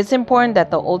 It is important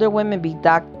that the older women be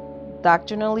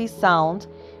doctrinally sound,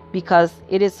 because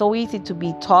it is so easy to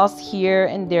be tossed here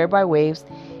and there by waves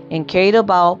and carried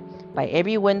about by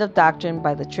every wind of doctrine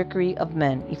by the trickery of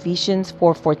men. Ephesians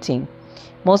 4:14.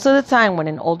 Most of the time, when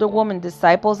an older woman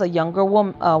disciples a younger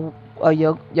woman,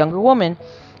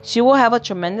 she will have a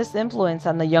tremendous influence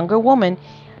on the younger woman,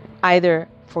 either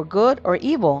for good or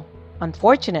evil.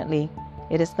 Unfortunately,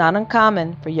 it is not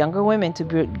uncommon for younger women to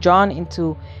be drawn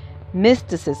into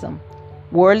mysticism,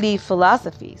 worldly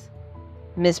philosophies,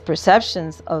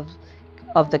 misperceptions of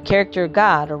the character of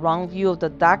God, a wrong view of the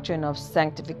doctrine of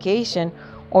sanctification,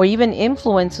 or even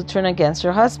influence to turn against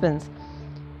their husbands.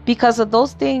 Because of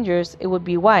those dangers, it would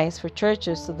be wise for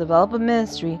churches to develop a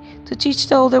ministry to teach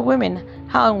the older women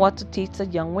how and what to teach the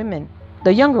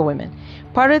younger women.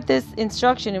 Part of this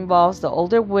instruction involves the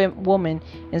older woman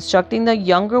instructing the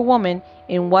younger woman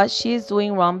in what she is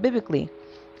doing wrong biblically.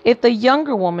 If the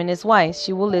younger woman is wise,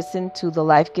 she will listen to the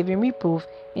life-giving reproof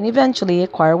and eventually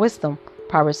acquire wisdom.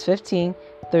 Proverbs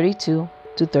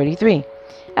 15:32-33.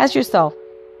 Ask yourself,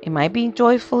 am I being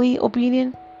joyfully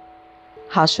obedient?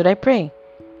 How should I pray?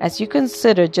 As you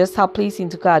consider just how pleasing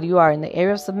to God you are in the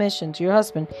area of submission to your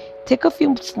husband, take a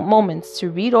few moments to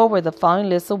read over the following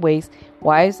list of ways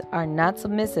wives are not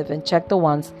submissive and check the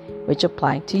ones which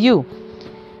apply to you.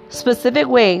 Specific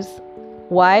ways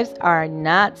wives are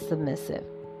not submissive.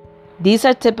 These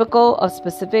are typical of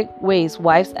specific ways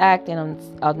wives act in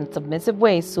unsubmissive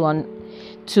ways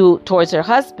towards their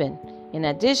husband. In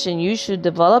addition, you should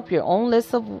develop your own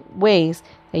list of ways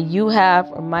that you have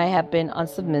or might have been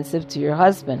unsubmissive to your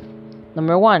husband.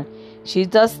 Number 1, she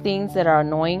does things that are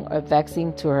annoying or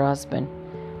vexing to her husband.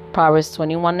 Proverbs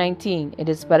 21:19. It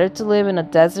is better to live in a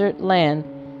desert land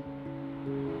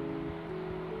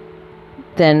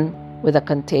than with a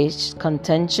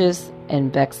contentious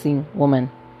and vexing woman.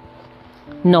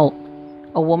 Note,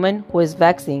 a woman who is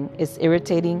vexing is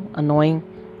irritating, annoying,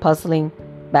 puzzling,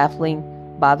 baffling,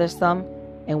 bothersome,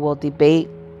 and will debate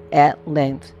at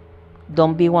length.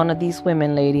 Don't be one of these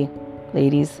women,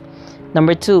 ladies.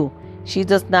 Number 2, she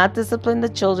does not discipline the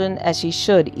children as she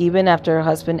should, even after her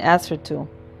husband asks her to.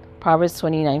 Proverbs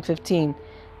 29:15.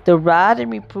 The rod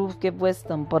and reproof give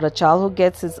wisdom, but a child who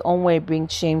gets his own way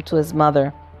brings shame to his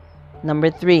mother.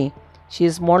 Number 3, she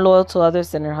is more loyal to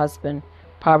others than her husband.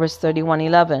 Proverbs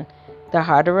 31:11. The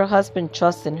heart of her husband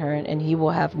trusts in her, and he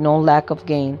will have no lack of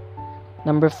gain.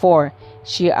 Number 4,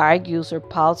 she argues or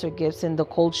pouts or gives him the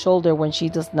cold shoulder when she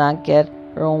does not get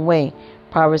her own way.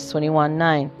 Proverbs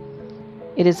 21:9.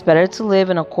 It is better to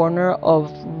live in a corner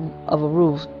of a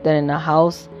roof than in a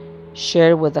house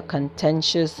shared with a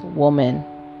contentious woman.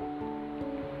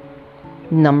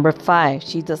 Number 5,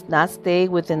 she does not stay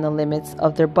within the limits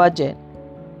of their budget.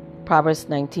 Proverbs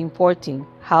 19:14.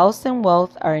 House and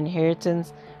wealth are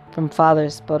inheritance from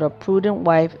fathers, but a prudent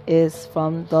wife is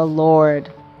from the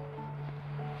Lord.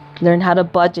 Learn how to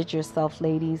budget yourself,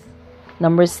 ladies.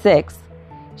 Number 6,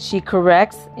 she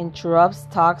corrects, interrupts,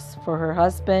 talks for her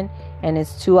husband, and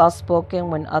is too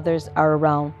outspoken when others are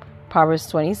around. Proverbs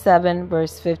 27,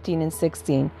 verse 15 and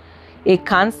 16. A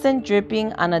constant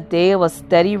dripping on a day of a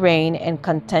steady rain and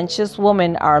contentious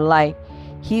women are alike.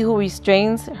 He who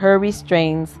restrains her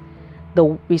restrains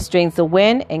the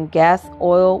wind and gas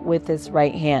oil with his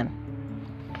right hand.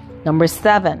 Number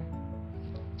 7,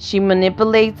 she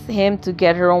manipulates him to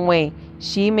get her own way.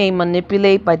 She may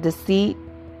manipulate by deceit,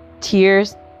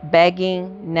 tears,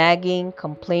 begging, nagging,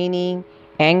 complaining,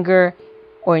 anger,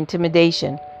 or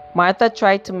intimidation. Martha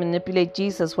tried to manipulate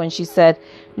Jesus when she said,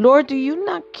 "Lord, do you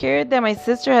not care that my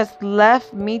sister has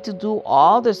left me to do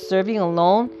all the serving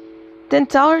alone? Then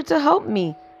tell her to help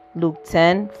me." Luke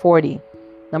 10:40.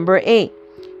 Number 8,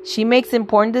 she makes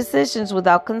important decisions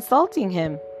without consulting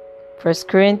him. 1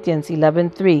 Corinthians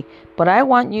 11:3. But I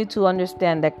want you to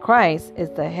understand that Christ is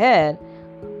the head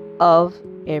of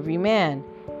every man,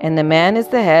 and the man is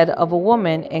the head of a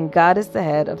woman, and God is the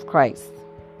head of Christ.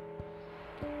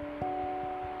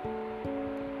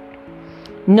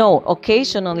 Note,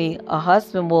 occasionally a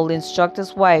husband will instruct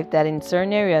his wife that in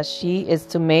certain areas she is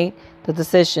to make the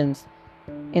decisions.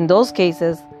 In those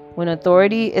cases, when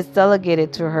authority is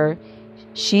delegated to her,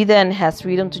 she then has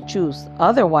freedom to choose.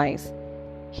 Otherwise,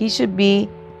 he should be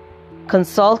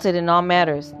consulted in all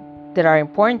matters that are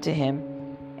important to him,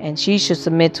 and she should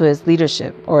submit to his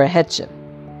leadership or headship.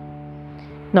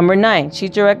 Number 9, she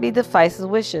directly defies his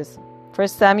wishes.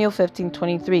 1 Samuel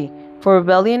 15:23. For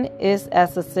rebellion is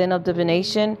as the sin of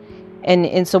divination, and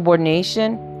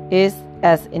insubordination is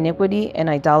as iniquity and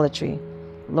idolatry.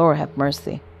 Lord have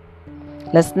mercy.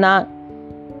 Let's not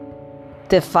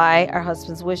defy our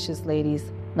husband's wishes,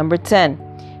 ladies. Number 10,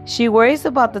 she worries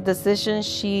about the decisions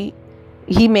he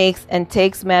makes and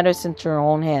takes matters into her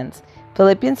own hands.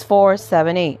 Philippians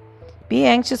 4:7-8. Be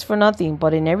anxious for nothing,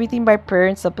 but in everything by prayer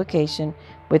and supplication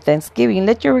with thanksgiving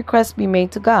let your requests be known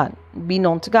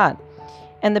to God.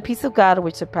 And the peace of God,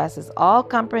 which surpasses all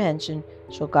comprehension,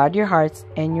 shall guard your hearts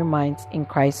and your minds in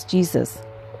Christ Jesus.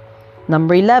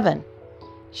 Number 11,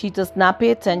 she does not pay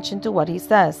attention to what he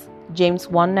says. James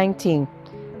 1:19.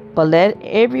 But let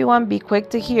everyone be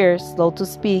quick to hear, slow to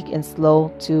speak, and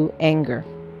slow to anger.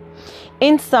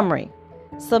 In summary,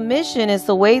 submission is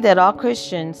the way that all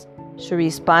Christians should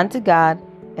respond to God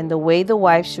and the way the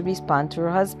wife should respond to her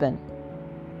husband.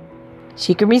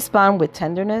 She can respond with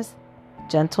tenderness,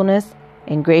 gentleness,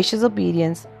 and gracious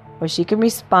obedience, or she can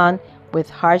respond with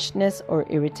harshness or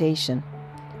irritation.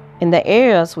 In the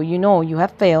areas where you know you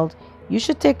have failed, you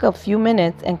should take a few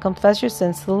minutes and confess your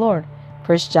sins to the Lord.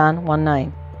 1 John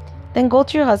 1:9. Then go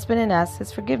to your husband and ask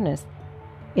his forgiveness.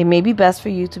 It may be best for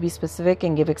you to be specific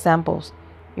and give examples.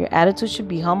 Your attitude should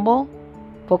be humble,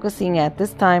 focusing at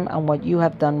this time on what you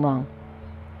have done wrong.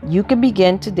 You can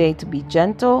begin today to be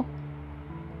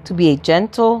a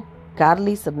gentle,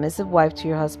 godly, submissive wife to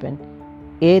your husband.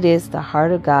 It is the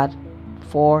heart of God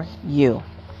for you.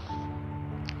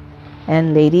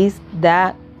 And ladies,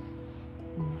 that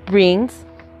brings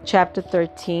chapter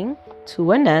 13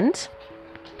 to an end.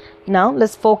 Now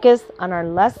let's focus on our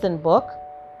lesson book.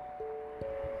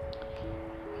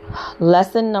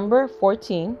 Lesson number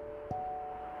 14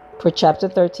 for chapter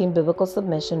 13, Biblical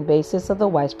Submission, Basis of the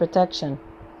Wife's Protection.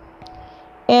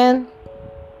 And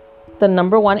the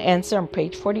number 1 answer on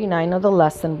page 49 of the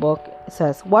lesson book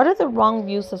says, what are the wrong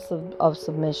views of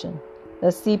submission?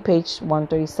 Let's see page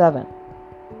 137.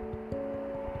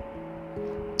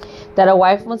 That a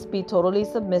wife must be totally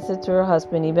submissive to her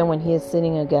husband even when he is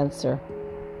sinning against her.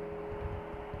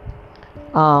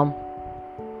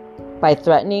 By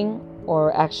threatening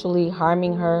or actually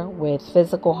harming her with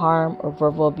physical harm or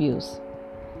verbal abuse.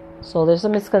 So there's a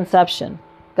misconception.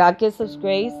 God gives us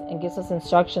grace and gives us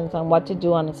instructions on what to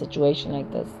do on a situation like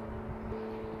this.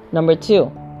 Number 2,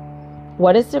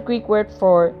 what is the Greek word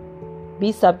for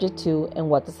be subject to, and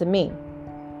what does it mean?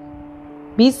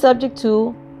 Be subject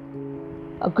to,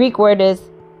 a Greek word is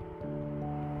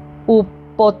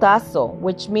upotasso,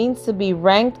 which means to be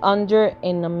ranked under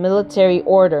in a military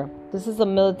order. This is a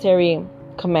military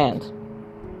command.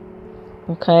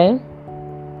 Okay?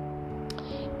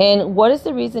 And what is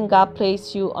the reason God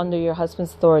placed you under your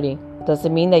husband's authority? Does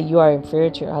it mean that you are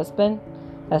inferior to your husband?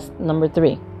 That's number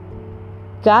 3.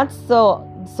 God so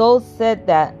said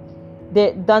that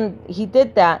he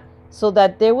did that so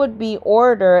that there would be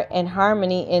order and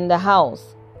harmony in the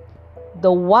house.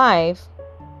 The wife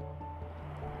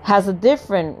has a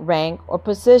different rank or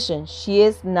position. She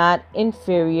is not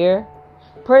inferior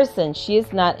person. She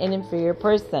is not an inferior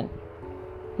person.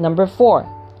 Number 4,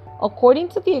 according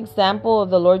to the example of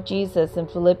the Lord Jesus in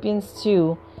Philippians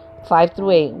 2,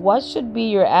 5-8, what should be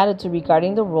your attitude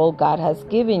regarding the role God has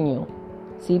given you?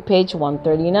 See page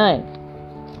 139.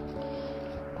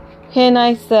 And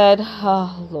I said,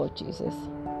 oh, Lord Jesus.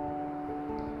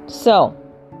 So,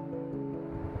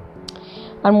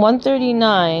 on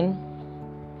 139,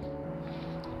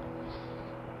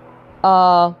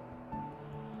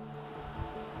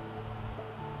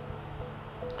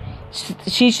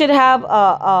 she should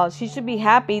have she should be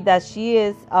happy that she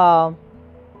is a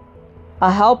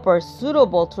helper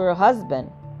suitable to her husband,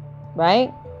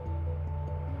 right?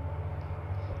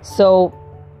 So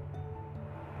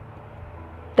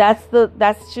that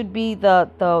should be the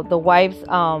wife's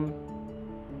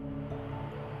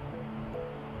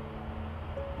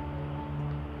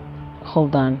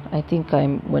hold on, I think I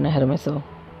went ahead of myself.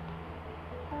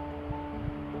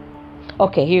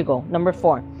 Okay, here you go. Number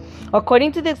 4.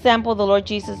 According to the example of the Lord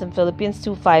Jesus in Philippians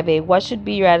 2:5-8, what should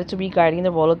be your attitude regarding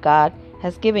the role of God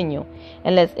has given you?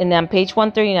 And on page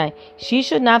 139, she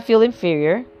should not feel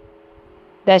inferior,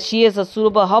 that she is a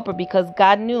suitable helper, because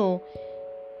God knew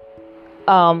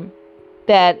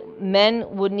that men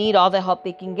would need all the help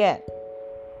they can get.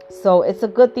 So it's a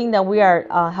good thing that we are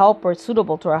helpers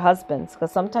suitable to our husbands,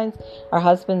 because sometimes our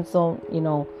husbands don't,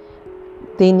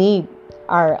 they need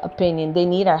our opinion, they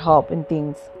need our help in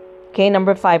things. Okay,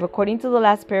 number 5, according to the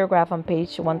last paragraph on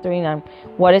page 139,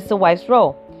 what is the wife's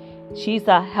role? She's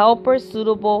a helper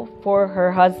suitable for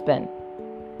her husband.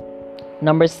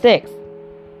 Number 6,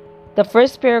 the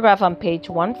first paragraph on page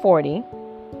 140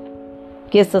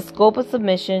 gives the scope of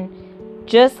submission.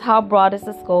 Just how broad is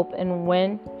the scope, and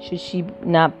when should she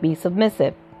not be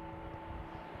submissive?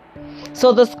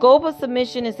 So the scope of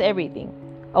submission is everything.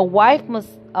 A wife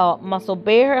must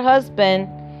obey her husband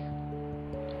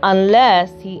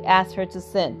unless he asks her to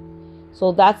sin.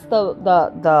 So that's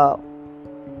the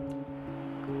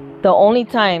only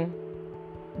time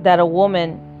that a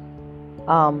woman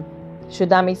should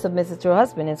not be submissive to her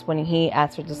husband is when he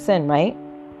asks her to sin, right?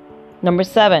 Number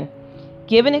 7,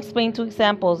 give and explain 2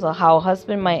 examples of how a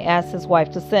husband might ask his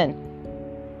wife to sin.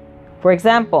 For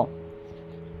example,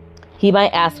 he might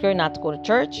ask her not to go to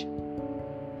church,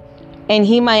 and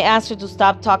he might ask her to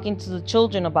stop talking to the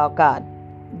children about God.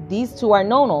 These 2 are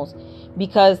no-nos,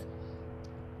 because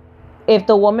if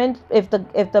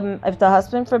the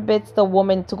husband forbids the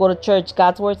woman to go to church,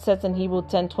 God's word says in Hebrews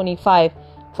 10:25,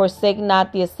 forsake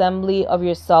not the assembly of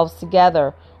yourselves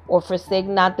together, or forsake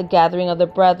not the gathering of the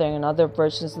brethren, in other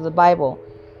versions of the Bible.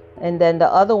 And then the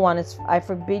other one is, I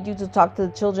forbid you to talk to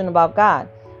the children about God.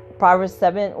 Proverbs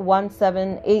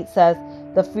 1:7-8 says,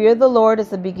 the fear of the Lord is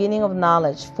the beginning of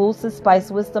knowledge. Fools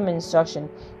despise wisdom and instruction.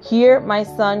 Hear, my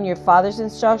son, your father's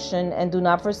instruction, and do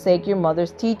not forsake your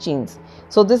mother's teachings.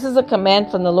 So this is a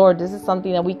command from the Lord. This is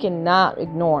something that we cannot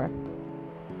ignore.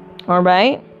 All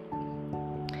right.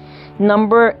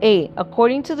 Number 8,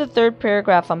 according to the 3rd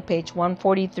paragraph on page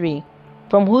 143,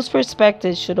 from whose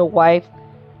perspective should a wife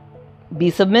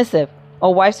be submissive?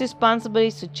 A wife's responsibility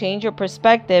is to change her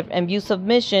perspective and view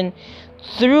submission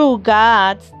through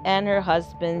God's and her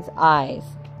husband's eyes.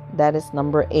 That is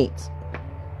number 8.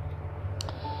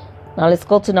 Now let's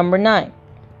go to number 9.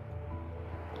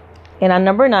 And on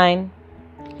number 9,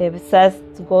 it says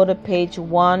to go to page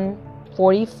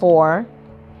 144.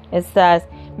 It says,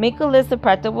 make a list of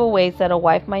practical ways that a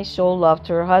wife might show love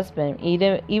to her husband,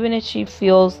 even if she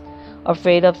feels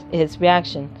afraid of his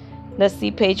reaction. Let's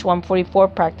see page 144,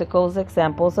 practical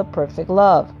examples of perfect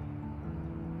love.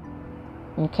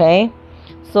 Okay,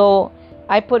 so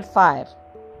I put 5.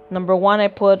 Number 1, I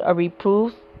put a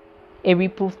reproof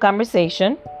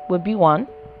conversation would be 1.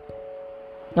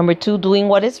 Number 2, doing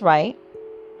what is right.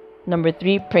 Number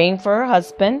 3, praying for her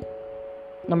husband.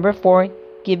 Number 4,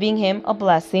 giving him a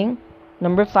blessing.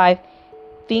 Number 5,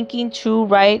 thinking true,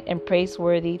 right, and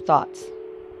praiseworthy thoughts.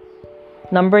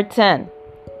 Number 10,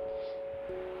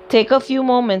 take a few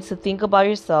moments to think about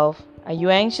yourself. Are you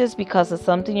anxious because of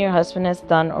something your husband has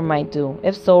done or might do?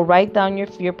 If so, write down your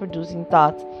fear-producing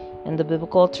thoughts and the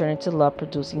biblical alternative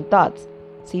love-producing thoughts.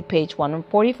 See page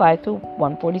 145 to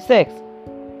 146.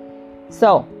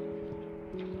 So,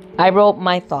 I wrote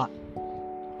my thought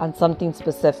on something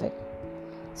specific.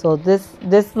 So this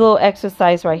little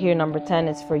exercise right here, number 10,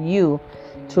 is for you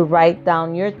to write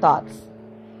down your thoughts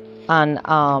on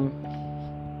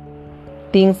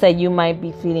things that you might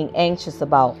be feeling anxious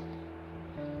about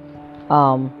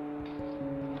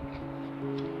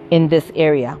in this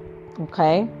area.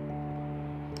 Okay?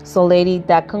 So lady,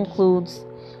 that concludes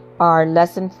our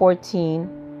lesson 14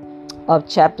 of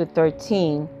chapter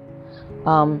 13,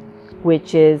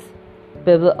 which is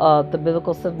the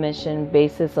biblical submission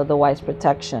basis of the wife's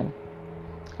protection.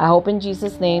 I hope in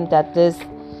Jesus' name that this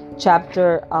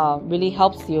chapter really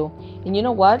helps you. And you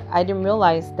know what? I didn't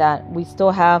realize that we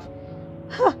still have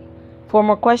 4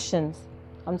 more questions.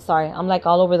 I'm sorry. I'm like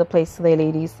all over the place today,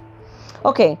 ladies.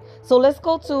 Okay, so let's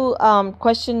go to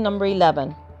question number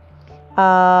 11.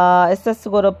 It says to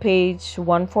go to page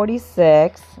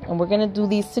 146. And we're going to do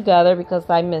these together because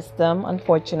I missed them,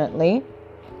 unfortunately.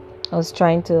 I was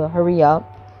trying to hurry up.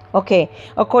 Okay,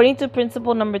 according to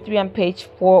principle number 3 on page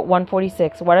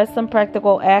 146, what are some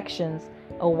practical actions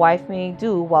a wife may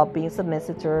do while being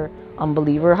submissive to her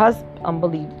unbeliever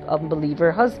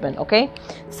husband? Okay,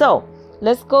 so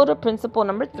let's go to principle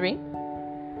number 3.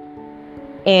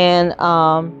 And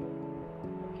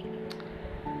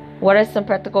what are some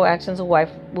practical actions a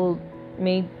wife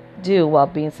may do while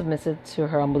being submissive to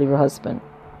her unbeliever husband?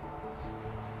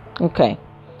 Okay,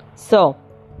 so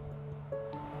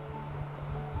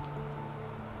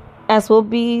as we'll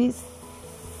be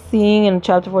seeing in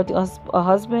chapter 14, a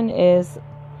husband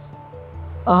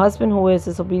who is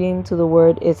disobedient to the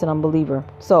word is an unbeliever.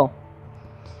 So,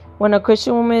 when a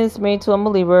Christian woman is married to an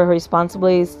unbeliever, her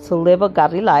responsibility is to live a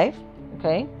godly life.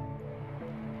 Okay?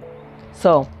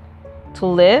 So, to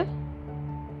live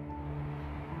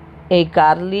a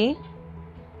godly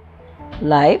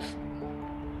life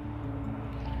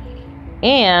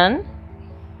and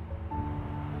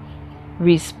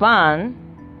respond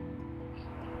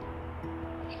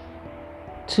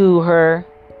to her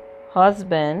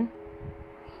husband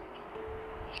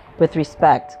with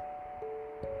respect.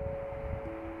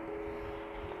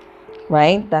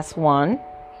 Right? That's 1.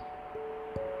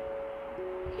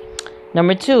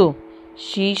 Number 2,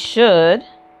 she should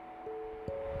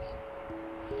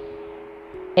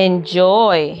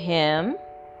enjoy him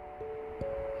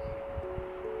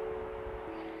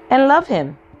and love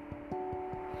him.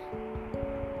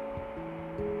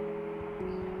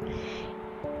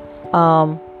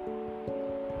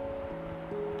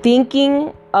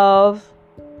 Thinking of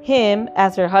him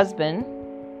as her husband.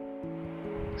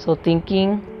 So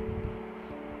thinking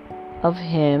of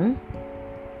him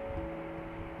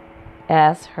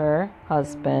as her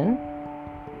husband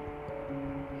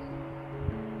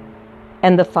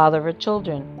and the father of her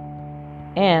children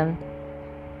and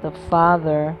the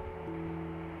father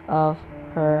of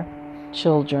her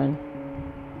children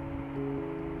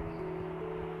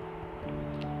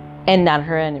and not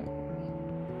her enemy.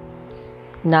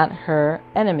 Not her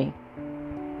enemy.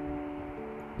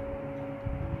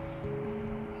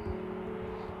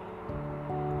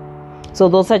 So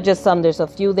those are just some. There's a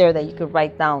few there that you could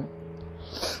write down.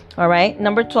 All right.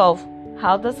 Number 12.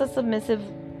 How does a submissive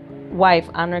wife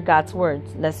honor God's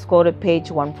words? Let's go to page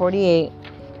 148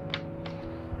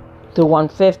 to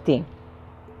 150.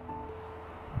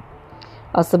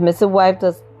 A submissive wife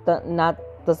does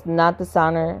not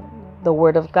dishonor the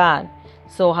word of God.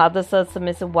 So how does a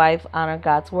submissive wife honor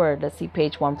God's word? Let's see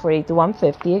page 148 to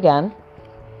 150 again.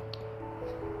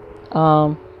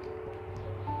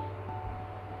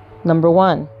 Number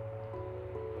 1,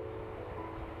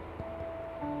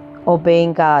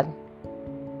 obeying God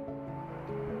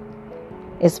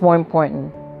is more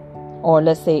important. Or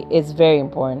let's say it's very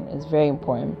important. It's very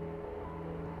important.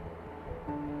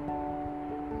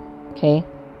 Okay.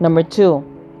 Number 2,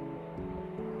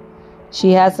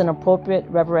 she has an appropriate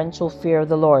reverential fear of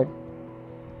the Lord.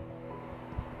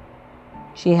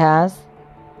 She has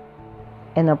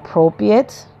an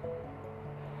appropriate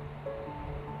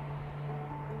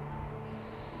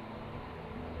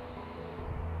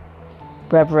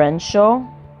reverential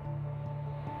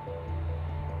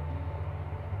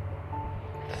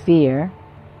fear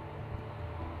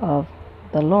of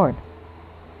the Lord.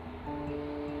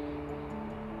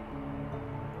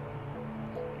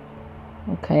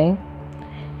 Okay.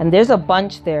 And there's a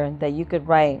bunch there that you could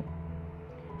write.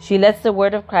 She lets the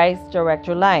word of Christ direct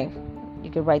her life. You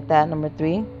could write that, number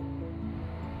 3.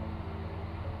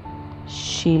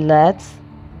 She lets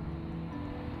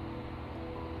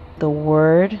the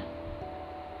word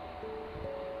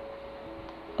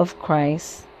of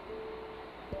Christ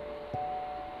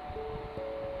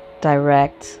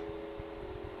direct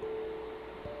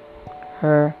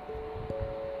her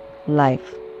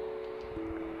life.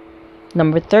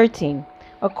 Number 13.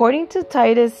 According to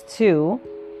Titus 2,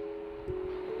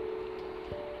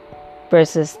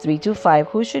 verses 3 to 5,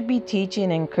 who should be teaching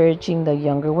and encouraging the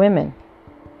younger women?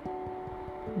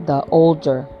 The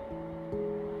older,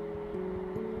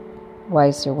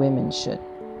 wiser women should.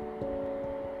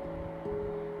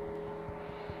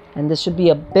 And this should be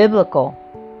a biblical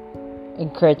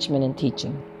encouragement and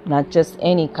teaching. not just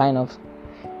any kind of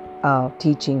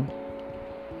teaching.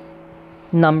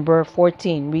 Number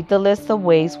 14, read the list of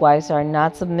ways wives are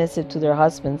not submissive to their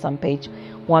husbands on page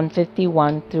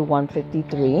 151 through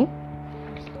 153.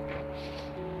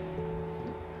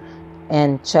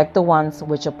 And check the ones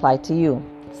which apply to you.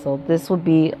 So this would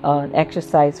be an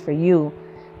exercise for you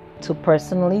to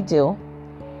personally do.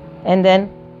 And then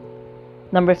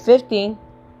number 15,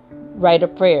 write a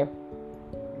prayer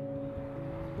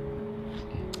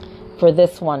for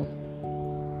this one.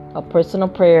 A personal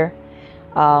prayer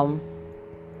of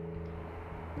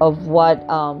what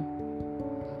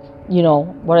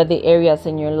what are the areas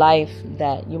in your life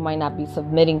that you might not be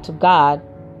submitting to God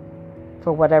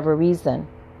for whatever reason.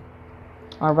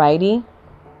 Alrighty,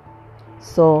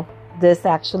 so this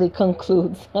actually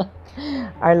concludes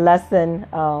our lesson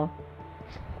of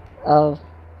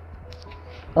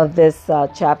this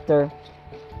chapter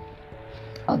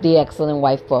of the Excellent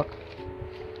Wife book.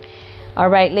 All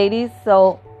right, ladies.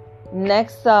 So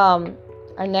next,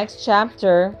 our next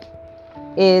chapter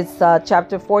is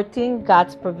chapter 14,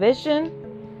 God's provision,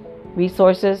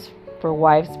 resources for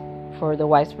the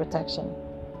wife's protection.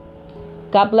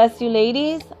 God bless you,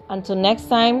 ladies. Until next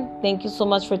time, thank you so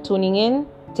much for tuning in.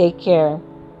 Take care.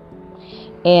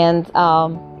 And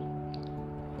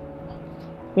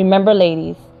remember,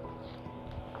 ladies,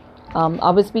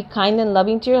 always be kind and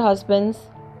loving to your husbands.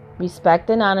 Respect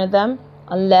and honor them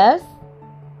unless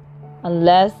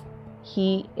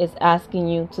he is asking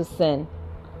you to sin.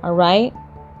 All right?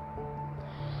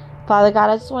 Father God,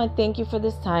 I just want to thank you for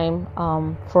this time,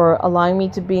 for allowing me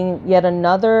to bring yet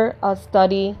another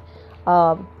study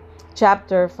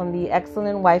chapter from the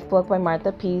Excellent Wife book by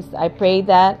Martha Peace. I pray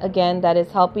that, again, that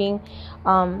is helping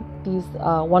these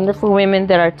wonderful women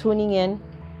that are tuning in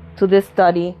to this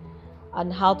study on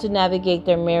how to navigate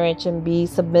their marriage and be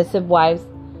submissive wives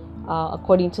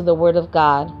according to the Word of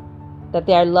God. That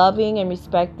they are loving and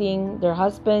respecting their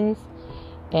husbands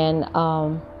and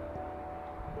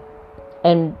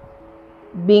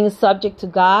being subject to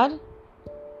God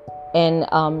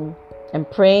and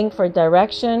praying for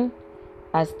direction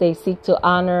as they seek to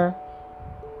honor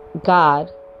God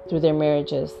through their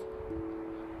marriages.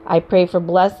 I pray for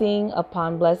blessings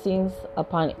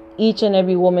upon each and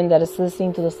every woman that is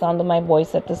listening to the sound of my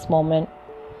voice at this moment.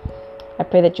 I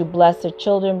pray that you bless their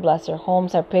children, bless their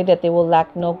homes. I pray that they will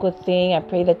lack no good thing. I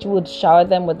pray that you would shower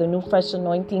them with a new fresh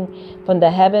anointing from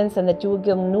the heavens, and that you would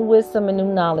give them new wisdom and new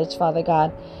knowledge, Father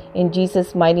God, in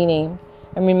Jesus' mighty name.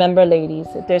 And remember, ladies,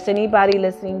 if there's anybody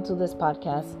listening to this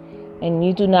podcast and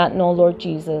you do not know the Lord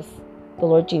Jesus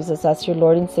as your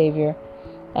Lord and Savior,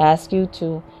 I ask you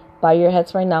to bow your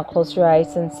heads right now, close your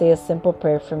eyes, and say a simple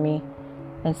prayer for me.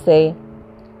 And say,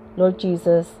 Lord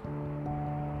Jesus,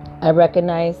 I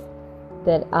recognize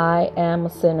that I am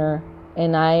a sinner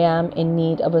and I am in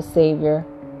need of a Savior.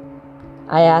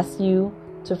 I ask you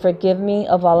to forgive me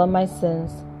of all of my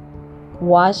sins,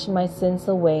 wash my sins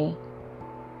away,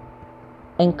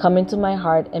 and come into my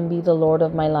heart and be the Lord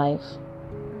of my life.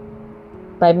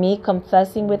 By me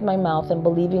confessing with my mouth and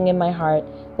believing in my heart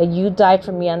that you died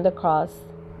for me on the cross,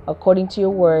 according to your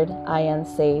word, I am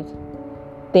saved.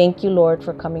 Thank you, Lord,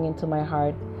 for coming into my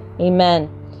heart. Amen.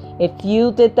 If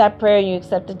you did that prayer and you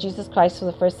accepted Jesus Christ for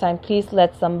the first time, please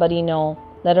let somebody know.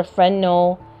 Let a friend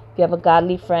know. If you have a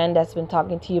godly friend that's been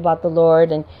talking to you about the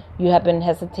Lord and you have been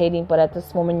hesitating, but at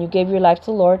this moment you gave your life to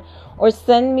the Lord, or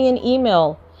send me an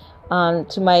email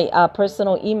to my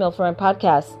personal email for my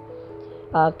podcast.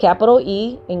 Capital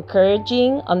E,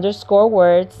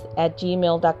 encouraging_words at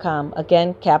gmail.com.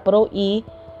 Again, capital E,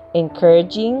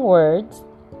 encouraging_words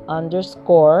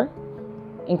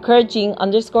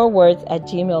at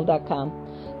gmail.com.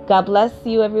 God bless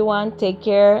you, everyone. Take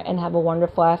care and have a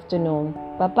wonderful afternoon.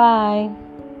 Bye-bye.